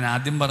 ഞാൻ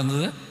ആദ്യം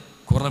പറഞ്ഞത്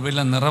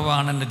കുറവില്ല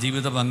നിറവാണ് എൻ്റെ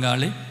ജീവിത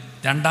പങ്കാളി.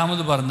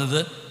 രണ്ടാമത് പറഞ്ഞത്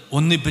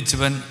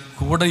ഒന്നിപ്പിച്ചവൻ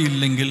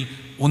കൂടെയില്ലെങ്കിൽ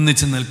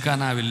ഒന്നിച്ച്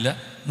നിൽക്കാനാവില്ല.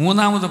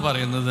 മൂന്നാമത്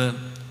പറയുന്നത്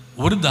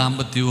ഒരു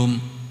ദാമ്പത്യവും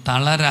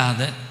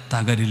തളരാതെ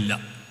തകരില്ല.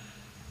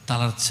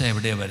 തളർച്ച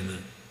എവിടെയാണ്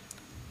വരുന്നത്?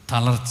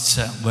 തളർച്ച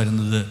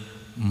വരുന്നത്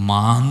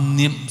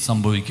മാന്ദ്യം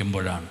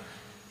സംഭവിക്കുമ്പോഴാണ്.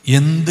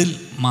 എന്തിൽ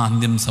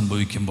മാന്ദ്യം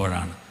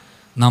സംഭവിക്കുമ്പോഴാണ്?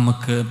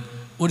 നമുക്ക്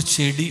ഒരു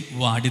ചെടി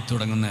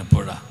വാടിത്തുടങ്ങുന്ന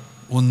എപ്പോഴാണ്?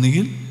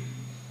 ഒന്നുകിൽ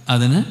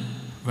അതിന്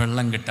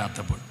വെള്ളം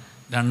കിട്ടാത്തപ്പോൾ,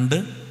 2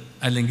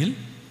 അല്ലെങ്കിൽ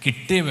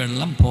കിട്ടിയ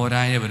വെള്ളം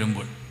പോരായ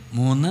വരുമ്പോൾ,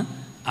 3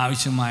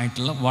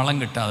 ആവശ്യമായിട്ടുള്ള വളം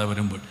കിട്ടാതെ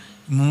വരുമ്പോൾ,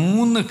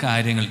 3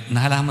 കാര്യങ്ങൾ.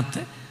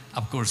 4മത്തെ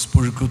അഫ്കോഴ്സ്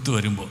പുഴുക്കുത്ത്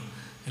വരുമ്പോൾ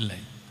അല്ലേ,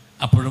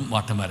 അപ്പോഴും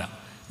വാട്ടം വരാം.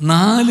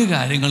 4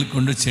 കാര്യങ്ങൾ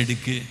കൊണ്ട്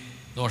ചെടിക്ക്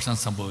ദോഷം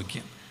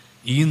സംഭവിക്കാം.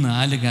 ഈ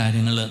 4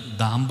 കാര്യങ്ങൾ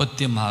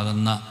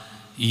ദാമ്പത്യമാകുന്ന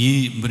ഈ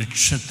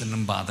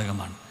വൃക്ഷത്തിനും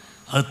ബാധകമാണ്.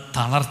 അത്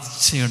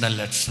തളർച്ചയുടെ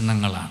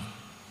ലക്ഷണങ്ങളാണ്.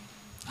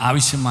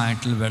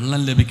 ആവശ്യമായിട്ടുള്ള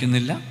വെള്ളം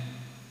ലഭിക്കുന്നില്ല,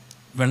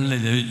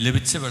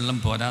 ലഭിച്ച വെള്ളം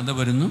പോരാതെ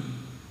വരുന്നു,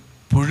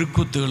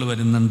 പുഴുക്കുത്തുകൾ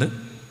വരുന്നുണ്ട്.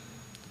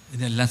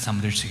 ഇതെല്ലാം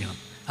സംരക്ഷിക്കണം.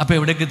 അപ്പോൾ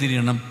എവിടേക്ക്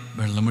തിരിയണം?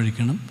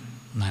 വെള്ളമൊഴിക്കണം,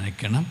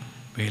 നനയ്ക്കണം,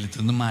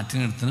 വെയിലത്തുനിന്ന് മാറ്റി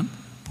നിർത്തണം,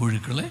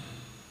 പുഴുക്കളെ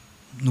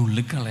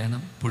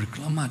നുള്ളിക്കളയണം,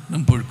 പുഴുക്കളെ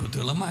മാറ്റണം,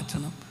 പുഴുക്കുത്തുകളെ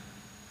മാറ്റണം.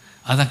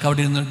 അതൊക്കെ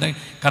അവിടെ ഇരുന്നിട്ട്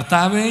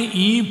കർത്താവേ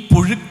ഈ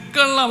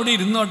പുഴുക്കൾ അവിടെ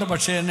ഇരുന്നോട്ടെ,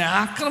 പക്ഷേ എന്നെ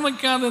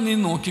ആക്രമിക്കാതെ നീ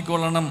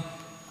നോക്കിക്കൊള്ളണം.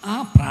 ആ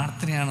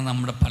പ്രാർത്ഥനയാണ്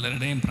നമ്മുടെ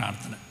പലരുടെയും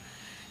പ്രാർത്ഥന.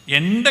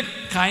 എൻ്റെ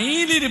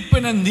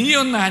കയ്യിലിരിപ്പിനെ നീ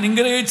ഒന്ന്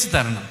അനുഗ്രഹിച്ച്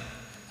തരണം,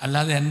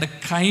 അല്ലാതെ എൻ്റെ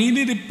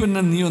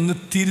കയ്യിലിരിപ്പിനെ നീ ഒന്ന്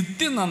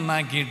തിരുത്തി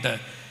നന്നാക്കിയിട്ട്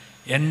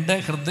എൻ്റെ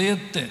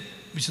ഹൃദയത്തെ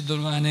വിശുദ്ധ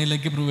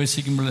കുർബാനയിലേക്ക്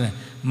പ്രവേശിക്കുമ്പോൾ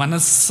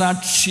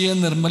മനസ്സാക്ഷിയെ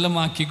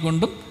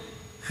നിർമ്മലമാക്കിക്കൊണ്ടും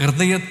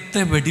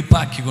ഹൃദയത്തെ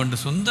വെടിപ്പാക്കിക്കൊണ്ട്,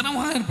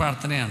 സുന്ദരമായൊരു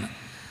പ്രാർത്ഥനയാണ്.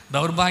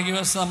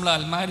 ദൗർഭാഗ്യവശ നമ്മൾ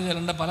അൽമാരി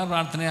ചെല്ലേണ്ട പല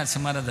പ്രാർത്ഥനയും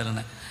അച്ഛന്മാരെ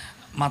ചെല്ലണേ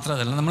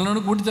മാത്രമല്ല, നമ്മളോട്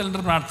കൂട്ടി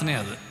ചെല്ലേണ്ട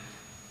പ്രാർത്ഥനയത്.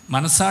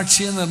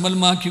 മനസ്സാക്ഷിയെ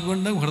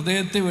നിർമ്മലമാക്കിക്കൊണ്ട്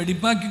ഹൃദയത്തെ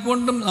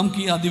വെടിപ്പാക്കിക്കൊണ്ടും നമുക്ക്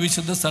ഈ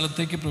അതിവിശുദ്ധ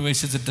സ്ഥലത്തേക്ക്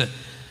പ്രവേശിച്ചിട്ട്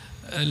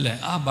അല്ലേ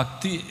ആ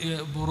ഭക്തി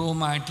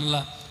പൂർവമായിട്ടുള്ള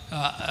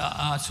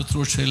ആ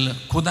ശുശ്രൂഷയിൽ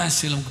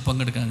കുദാശയിൽ നമുക്ക്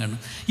പങ്കെടുക്കാൻ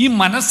കഴിയും. ഈ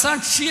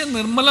മനസ്സാക്ഷിയെ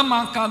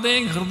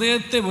നിർമ്മലമാക്കാതെയും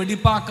ഹൃദയത്തെ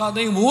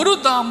വെടിപ്പാക്കാതെയും ഒരു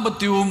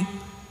ദാമ്പത്യവും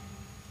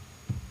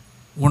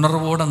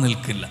ഉണർവോടെ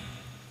നിൽക്കില്ല.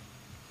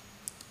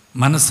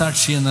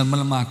 മനസ്സാക്ഷിയെ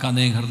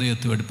നിർമ്മലമാക്കാതെയും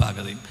ഹൃദയത്തെ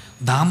വെടിപ്പാക്കാതെയും.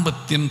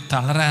 ദാമ്പത്യം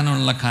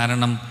തളരാനുള്ള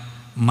കാരണം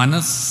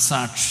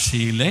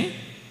മനസ്സാക്ഷിയിലെ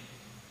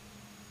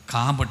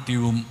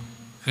കാപട്യവും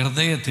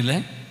ഹൃദയത്തിലെ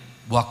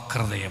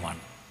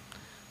വക്രതയുമാണ്.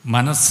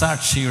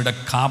 മനസ്സാക്ഷിയുടെ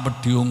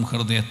കാപട്യവും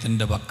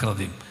ഹൃദയത്തിൻ്റെ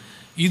വക്രതയും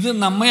ഇത്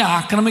നമ്മെ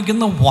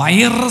ആക്രമിക്കുന്ന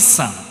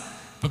വൈറസാണ്.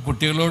 ഇപ്പോൾ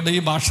കുട്ടികളോട് ഈ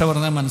ഭാഷ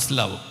പറഞ്ഞാൽ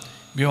മനസ്സിലാവും.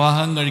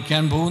 വിവാഹം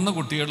കഴിക്കാൻ പോകുന്ന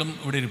കുട്ടികളും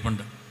ഇവിടെ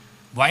ഇരിപ്പുണ്ട്.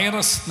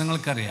 വൈറസ്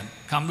നിങ്ങൾക്കറിയാം,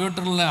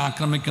 കമ്പ്യൂട്ടറിൽ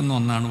ആക്രമിക്കുന്ന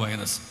ഒന്നാണ്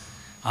വൈറസ്.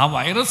 ആ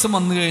വൈറസ്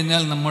വന്നു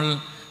കഴിഞ്ഞാൽ നമ്മൾ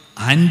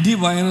ആൻറ്റി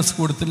വൈറസ്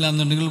കൊടുത്തില്ല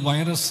എന്നുണ്ടെങ്കിൽ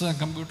വൈറസ്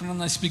കമ്പ്യൂട്ടറിനെ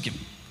നശിപ്പിക്കും.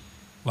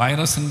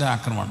 വൈറസിൻ്റെ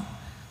ആക്രമണം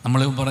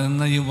നമ്മൾ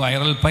പറയുന്ന ഈ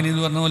വൈറൽ പനി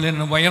എന്ന് പറഞ്ഞ പോലെ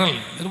തന്നെ വൈറൽ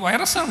ഒരു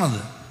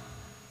വൈറസാണത്.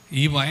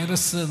 ഈ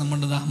വൈറസ്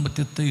നമ്മുടെ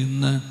ദാമ്പത്യത്തെ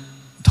ഇന്ന്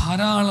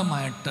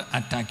ധാരാളമായിട്ട്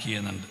അറ്റാക്ക്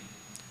ചെയ്യുന്നുണ്ട്.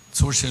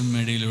 സോഷ്യൽ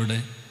മീഡിയയിലൂടെ,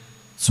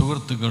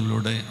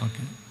 സുഹൃത്തുക്കളിലൂടെ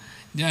ഒക്കെ.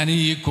 ഞാൻ ഈ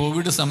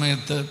കോവിഡ്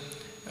സമയത്ത്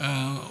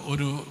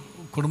ഒരു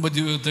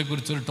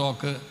കുടുംബജീവിതത്തെക്കുറിച്ചൊരു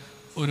ടോക്ക്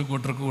ഒരു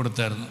കൂട്ടർക്ക്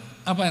കൊടുത്തായിരുന്നു.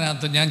 അപ്പോൾ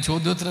അതിനകത്ത് ഞാൻ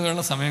ചോദ്യോത്തര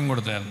വേള സമയം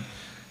കൊടുത്തായിരുന്നു.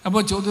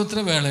 അപ്പോൾ ചോദ്യോത്തര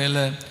വേളയിൽ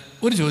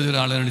ഒരു ചോദ്യം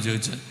ഒരാളിനോട്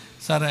ചോദിച്ചു,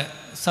 സാറേ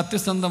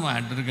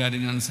സത്യസന്ധമായിട്ടൊരു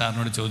കാര്യം ഞാൻ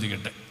സാറിനോട്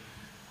ചോദിക്കട്ടെ.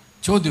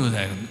 ചോദ്യം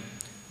ഇതായിരുന്നു,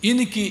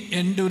 എനിക്ക്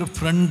എൻ്റെ ഒരു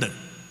ഫ്രണ്ട്,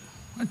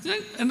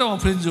 എൻ്റെ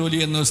ഓഫീസിൽ ജോലി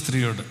ചെയ്യുന്ന ഒരു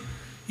സ്ത്രീയോട്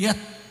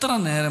എത്ര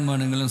നേരം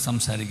വേണമെങ്കിലും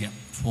സംസാരിക്കാം,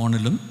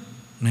 ഫോണിലും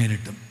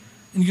നേരിട്ടും.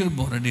 എനിക്കൊരു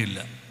ബോറടിയില്ല,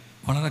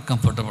 വളരെ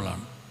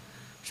കംഫർട്ടബിളാണ്.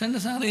 പക്ഷെ എൻ്റെ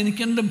സാറ്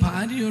എനിക്കെൻ്റെ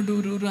ഭാര്യയോട്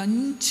ഒരു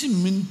 5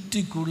 മിനിറ്റ്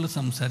കൂടുതൽ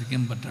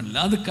സംസാരിക്കാൻ പറ്റണില്ല.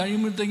 അത്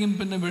കഴിയുമ്പോഴത്തേക്കും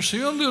പിന്നെ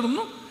വിഷയവും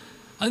തീർന്നു,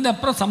 അതിൻ്റെ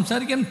അപ്പുറം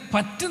സംസാരിക്കാൻ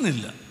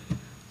പറ്റുന്നില്ല.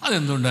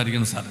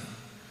 അതെന്തുകൊണ്ടായിരിക്കണം സാറ്?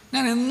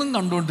 ഞാൻ എന്നും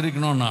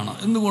കണ്ടുകൊണ്ടിരിക്കണമെന്നാണ്,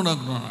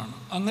 എന്തുകൊണ്ടാണ്?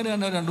 അങ്ങനെ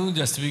തന്നെ 2-3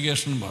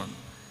 ജസ്റ്റിഫിക്കേഷൻ പറഞ്ഞു.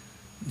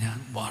 ഞാൻ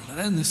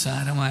വളരെ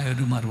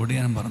നിസ്സാരമായൊരു മറുപടി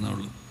ഞാൻ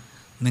പറഞ്ഞുള്ളൂ.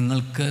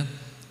 നിങ്ങൾക്ക്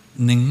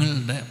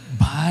നിങ്ങളുടെ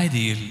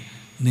ഭാര്യയിൽ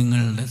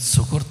നിങ്ങളുടെ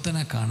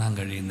സുഹൃത്തിനെ കാണാൻ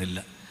കഴിയുന്നില്ല.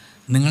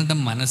 നിങ്ങളുടെ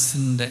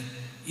മനസ്സിൻ്റെ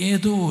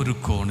ഏതോ ഒരു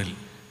കോണിൽ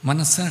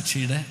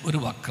മനസ്സാക്ഷിയുടെ ഒരു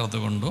വക്രത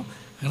കൊണ്ടോ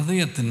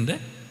ഹൃദയത്തിൻ്റെ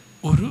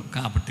ഒരു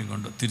കാപട്യം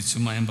കൊണ്ടോ,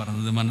 തിരിച്ചുമായും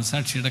പറഞ്ഞത്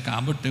മനസ്സാക്ഷിയുടെ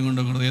കാപട്യം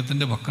കൊണ്ടോ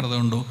ഹൃദയത്തിൻ്റെ വക്രത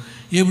കൊണ്ടോ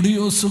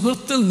എവിടെയോ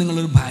സുഹൃത്തിൽ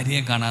നിങ്ങളൊരു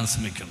ഭാര്യയെ കാണാൻ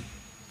ശ്രമിക്കുന്നു.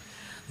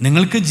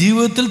 നിങ്ങൾക്ക്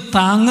ജീവിതത്തിൽ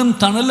താങ്ങും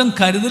തണലും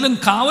കരുതലും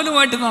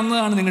കാവലുമായിട്ട്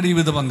തന്നതാണ് നിങ്ങളുടെ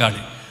ജീവിത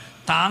പങ്കാളി.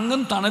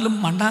 താങ്ങും തണലും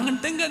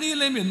മണ്ണാങ്കട്ടയും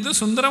കരിയിലേയും, എന്ത്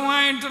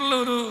സുന്ദരമായിട്ടുള്ള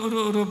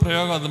ഒരു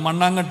പ്രയോഗം അത്,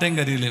 മണ്ണാങ്കട്ടയും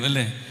കരിയിലേയും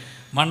അല്ലേ.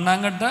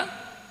 മണ്ണാങ്കട്ട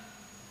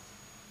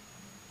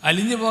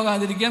അലിഞ്ഞു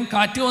പോകാതിരിക്കാൻ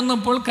കാറ്റ്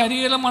വന്നപ്പോൾ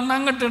കരിയില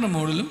മണ്ണാങ്കട്ടയുടെ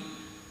മുകളിലും,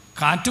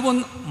 കാറ്റ്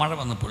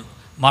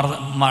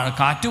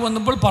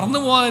വന്നപ്പോൾ പറന്നു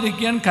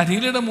പോകാതിരിക്കാൻ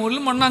കരിയിലയുടെ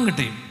മുകളിലും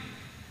മണ്ണാങ്കട്ടയും.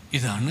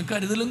 ഇതാണ്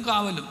കരുതലും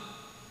കാവലും,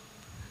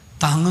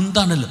 താങ്ങും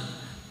തണലും.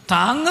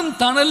 താങ്ങും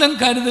തണലും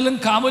കരുതലും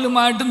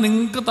കാവലുമായിട്ട്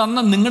നിങ്ങൾക്ക് തന്ന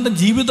നിങ്ങളുടെ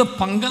ജീവിത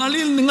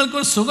പങ്കാളിയിൽ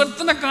നിങ്ങൾക്കൊരു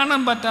സുഹൃത്തിനെ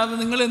കാണാൻ പറ്റാതെ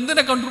നിങ്ങൾ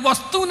എന്തിനെ കണ്ടു?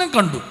 വസ്തുവിനെ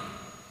കണ്ടു.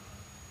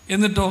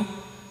 എന്നിട്ടോ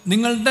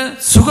നിങ്ങളുടെ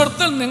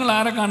സുഹൃത്തിൽ നിങ്ങൾ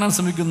ആരെ കാണാൻ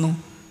ശ്രമിക്കുന്നു?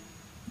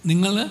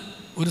 നിങ്ങൾ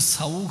ഒരു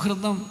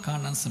സൗഹൃദം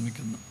കാണാൻ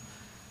ശ്രമിക്കുന്നു.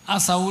 ആ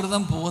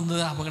സൗഹൃദം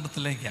പോകുന്നത്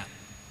അപകടത്തിലേക്കാണ്.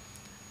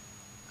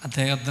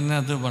 അദ്ദേഹത്തിന്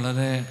അത്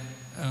വളരെ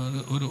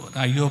ഒരു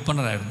ഐ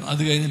ഓപ്പണറായിരുന്നു.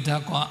 അത് കഴിഞ്ഞിട്ട്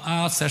ആ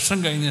സെഷൻ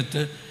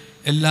കഴിഞ്ഞിട്ട്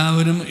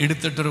എല്ലാവരും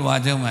എടുത്തിട്ടൊരു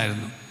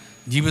വാചകമായിരുന്നു,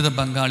 ജീവിത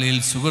പങ്കാളിയിൽ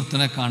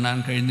സുഹൃത്തിനെ കാണാൻ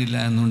കഴിഞ്ഞില്ല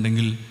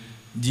എന്നുണ്ടെങ്കിൽ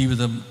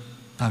ജീവിതം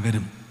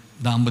തകരും,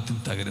 ദാമ്പത്യം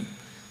തകരും.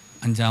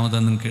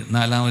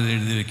 4ാമത്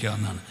എഴുതി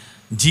വയ്ക്കാവുന്നതാണ്.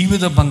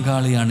 ജീവിത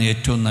പങ്കാളിയാണ്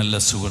ഏറ്റവും നല്ല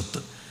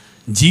സുഹൃത്ത്.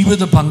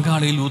 ജീവിത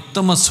പങ്കാളിയിൽ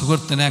ഉത്തമ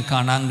സുഹൃത്തിനെ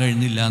കാണാൻ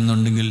കഴിഞ്ഞില്ല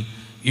എന്നുണ്ടെങ്കിൽ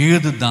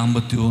ഏത്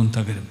ദാമ്പത്യവും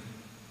തകരും.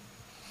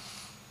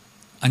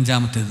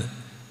 5ാമത്തേത്,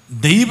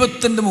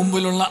 ദൈവത്തിൻ്റെ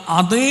മുമ്പിലുള്ള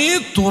അതേ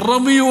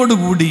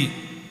തുറവിയോടുകൂടി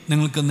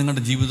നിങ്ങൾക്ക്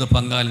നിങ്ങളുടെ ജീവിത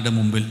പങ്കാളിയുടെ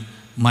മുമ്പിൽ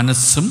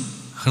മനസ്സും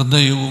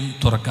ഹൃദയവും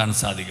തുറക്കാൻ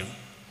സാധിക്കണം.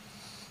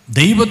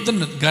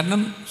 ദൈവത്തിൻ്റെ,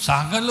 കാരണം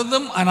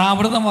സകലതും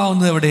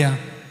അനാവൃതമാവുന്നത് എവിടെയാണ്?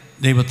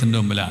 ദൈവത്തിൻ്റെ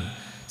മുമ്പിലാണ്.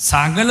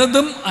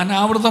 സകലതും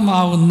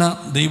അനാവൃതമാവുന്ന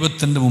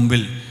ദൈവത്തിൻ്റെ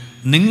മുമ്പിൽ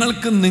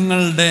നിങ്ങൾക്ക്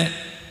നിങ്ങളുടെ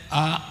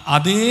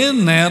അതേ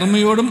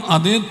നേർമയോടും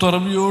അതേ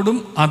തുറവിയോടും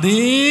അതേ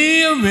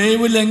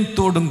വേവ്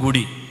ലെങ്ത്തോടും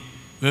കൂടി,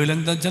 വേവ്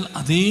ലെങ്ത് വെച്ചാൽ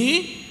അതേ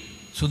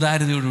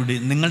സുതാര്യതയോടുകൂടി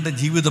നിങ്ങളുടെ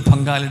ജീവിത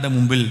പങ്കാളിയുടെ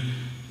മുമ്പിൽ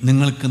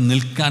നിങ്ങൾക്ക്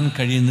നിൽക്കാൻ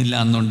കഴിയുന്നില്ല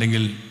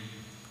എന്നുണ്ടെങ്കിൽ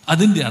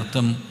അതിൻ്റെ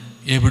അർത്ഥം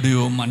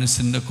എവിടെയോ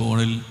മനസ്സിൻ്റെ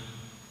കോണിൽ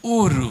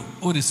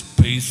ഒരു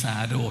സ്പേസ്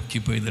ആരോ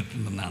ഓക്യുപ്പൈ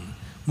ചെയ്തിട്ടുണ്ടെന്നാണ്.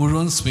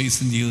 മുഴുവൻ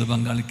സ്പേസും ജീവിത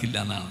പങ്കാളിക്കില്ല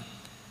എന്നാണ്.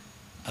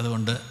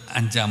 അതുകൊണ്ട്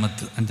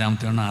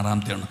 5ാമത്തെയാണ്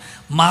 6ാമത്തെയാണ്,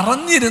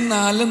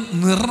 മറഞ്ഞിരുന്നാലും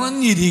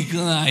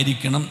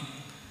നിറഞ്ഞിരിക്കുന്നതായിരിക്കണം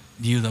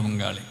ജീവിത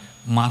പങ്കാളി.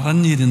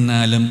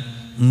 മറഞ്ഞിരുന്നാലും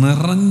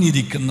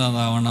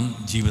നിറഞ്ഞിരിക്കുന്നതാവണം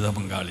ജീവിത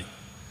പങ്കാളി.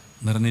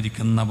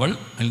 നിറഞ്ഞിരിക്കുന്നവൾ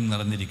അല്ലെങ്കിൽ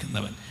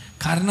നിറഞ്ഞിരിക്കുന്നവൻ.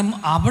 കാരണം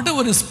അവിടെ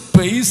ഒരു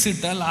സ്പേസ്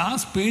ഇട്ടാൽ ആ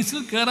സ്പേസിൽ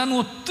കയറാൻ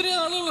ഒത്തിരി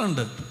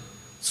ആളുകളുണ്ട്.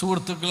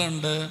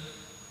 സുഹൃത്തുക്കളുണ്ട്,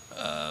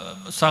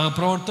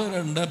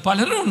 സഹപ്രവർത്തകരുണ്ട്,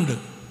 പലരും ഉണ്ട്.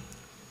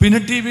 പിന്നെ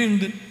TV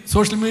ഉണ്ട്,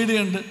 സോഷ്യൽ മീഡിയ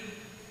ഉണ്ട്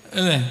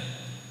അല്ലേ.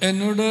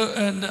 എന്നോട്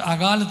എൻ്റെ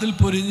അകാലത്തിൽ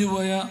പൊരിഞ്ഞു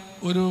പോയ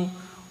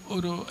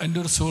എൻ്റെ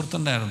ഒരു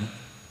സുഹൃത്തുണ്ടായിരുന്നു.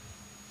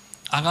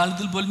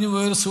 അകാലത്തിൽ പൊരിഞ്ഞു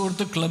പോയൊരു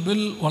സുഹൃത്ത് ക്ലബിൽ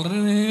വളരെ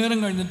നേരം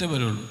കഴിഞ്ഞിട്ടേ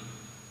വരുള്ളൂ.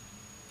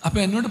 അപ്പോൾ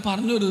എന്നോട്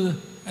പറഞ്ഞൊരു,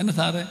 എൻ്റെ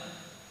സാറേ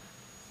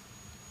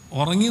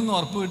ഉറങ്ങിയെന്ന്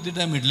ഉറപ്പ് വരുത്തിയിട്ട്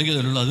ഞാൻ വീട്ടിലേക്ക്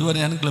തരുള്ളൂ, അതുവരെ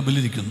ഞാൻ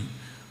ക്ലബിലിരിക്കുന്നു.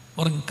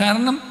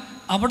 കാരണം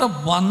അവിടെ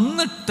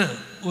വന്നിട്ട്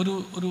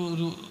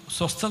ഒരു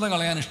സ്വസ്ഥത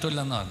കളയാൻ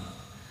ഇഷ്ടമില്ലെന്ന് പറഞ്ഞു.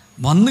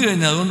 വന്നു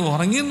കഴിഞ്ഞാൽ അതുകൊണ്ട്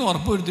ഉറങ്ങിയെന്ന്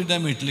ഉറപ്പ് വരുത്തിയിട്ട്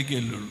ഞാൻ വീട്ടിലേക്ക്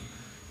ചെല്ലുള്ളൂ.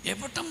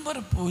 എവിടം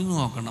വരെ പോയി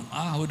നോക്കണം.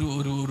 ആ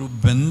ഒരു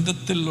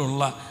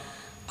ബന്ധത്തിലുള്ള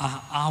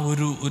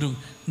ഒരു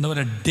എന്താ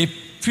പറയുക,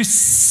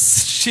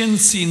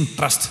 ഡെഫിഷ്യൻസി ഇൻ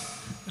ട്രസ്റ്റ്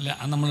അല്ല,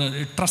 നമ്മൾ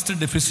ട്രസ്റ്റ്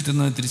ഡെഫിസിറ്റ്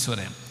എന്ന് തിരിച്ചു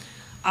പറയാം.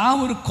 ആ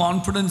ഒരു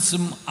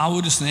കോൺഫിഡൻസും ആ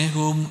ഒരു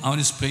സ്നേഹവും ആ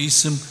ഒരു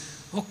സ്പേസും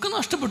ഒക്കെ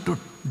നഷ്ടപ്പെട്ടു.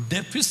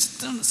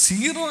 ഡെഫിസിറ്റ്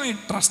സീറോ ആയി,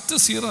 ട്രസ്റ്റ്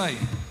സീറോ ആയി.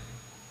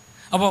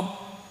 അപ്പോൾ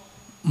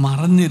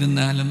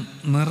മറഞ്ഞിരുന്നാലും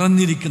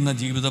നിറഞ്ഞിരിക്കുന്ന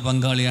ജീവിത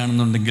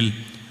പങ്കാളിയാണെന്നുണ്ടെങ്കിൽ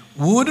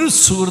ഒരു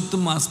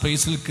സുഹൃത്തും ആ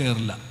സ്പേസിൽ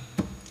കയറില്ല.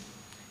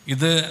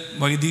 ഇത്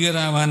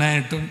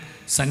വൈദികരാവാനായിട്ടും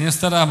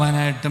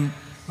സന്യസ്തരാവാനായിട്ടും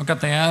ഒക്കെ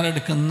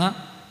തയ്യാറെടുക്കുന്ന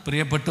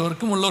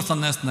പ്രിയപ്പെട്ടവർക്കുമുള്ളൊരു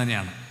സന്ദേശം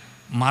തന്നെയാണ്.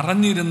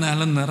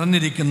 മറഞ്ഞിരുന്നാലും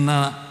നിറഞ്ഞിരിക്കുന്ന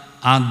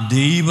ആ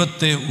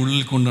ദൈവത്തെ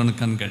ഉള്ളിൽ കൊണ്ടു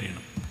നടക്കാൻ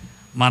കഴിയണം.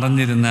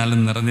 മറഞ്ഞിരുന്നാലും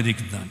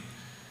നിറഞ്ഞിരിക്കുന്നവൻ.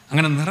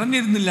 അങ്ങനെ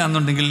നിറഞ്ഞിരുന്നില്ല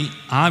എന്നുണ്ടെങ്കിൽ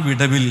ആ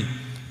വിടവിൽ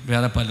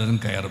വേറെ പലരും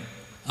കയറും.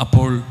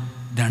 അപ്പോൾ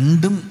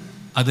രണ്ടും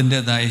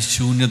അതിൻ്റേതായ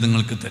ശൂന്യത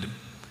നിങ്ങൾക്ക് തരും.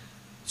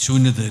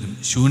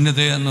 ശൂന്യത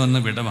എന്ന് പറഞ്ഞ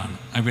വിടവാണ്.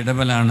 ആ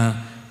വിടവിലാണ്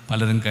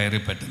പലരും കയറി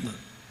പറ്റുന്നത്.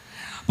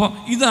 അപ്പോൾ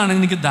ഇതാണ്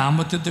എനിക്ക്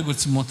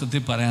ദാമ്പത്യത്തെക്കുറിച്ച്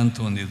മൊത്തത്തിൽ പറയാൻ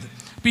തോന്നിയത്.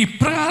 അപ്പോൾ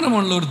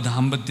ഇപ്രകാരമുള്ള ഒരു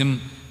ദാമ്പത്യം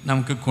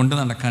നമുക്ക് കൊണ്ടു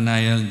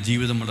നടക്കാനായാൽ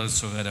ജീവിതം വളരെ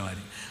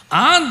സുഖകരമായിരിക്കും.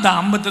 ആ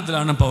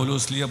ദാമ്പത്യത്തിലാണ്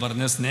പൗലോസ് ലീഹ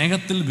പറഞ്ഞ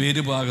സ്നേഹത്തിൽ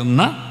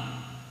വേരുപാകുന്ന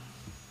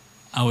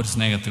ആ ഒരു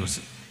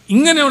സ്നേഹത്തെക്കുറിച്ച്.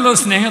 ഇങ്ങനെയുള്ള ഒരു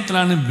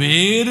സ്നേഹത്തിലാണ്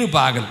വേര്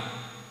പാകൽ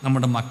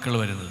നമ്മുടെ മക്കൾ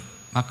വരുന്നത്.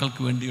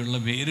 മക്കൾക്ക് വേണ്ടിയുള്ള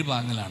വേര്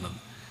പാകലാണത്.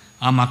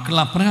 ആ മക്കൾ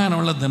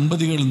അപ്രകാരമുള്ള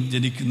ദമ്പതികളിൽ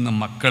ജനിക്കുന്ന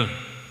മക്കൾ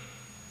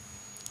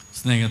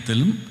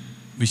സ്നേഹത്തിലും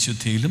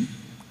വിശുദ്ധിയിലും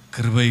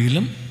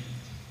കൃപയിലും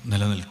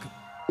നിലനിൽക്കും.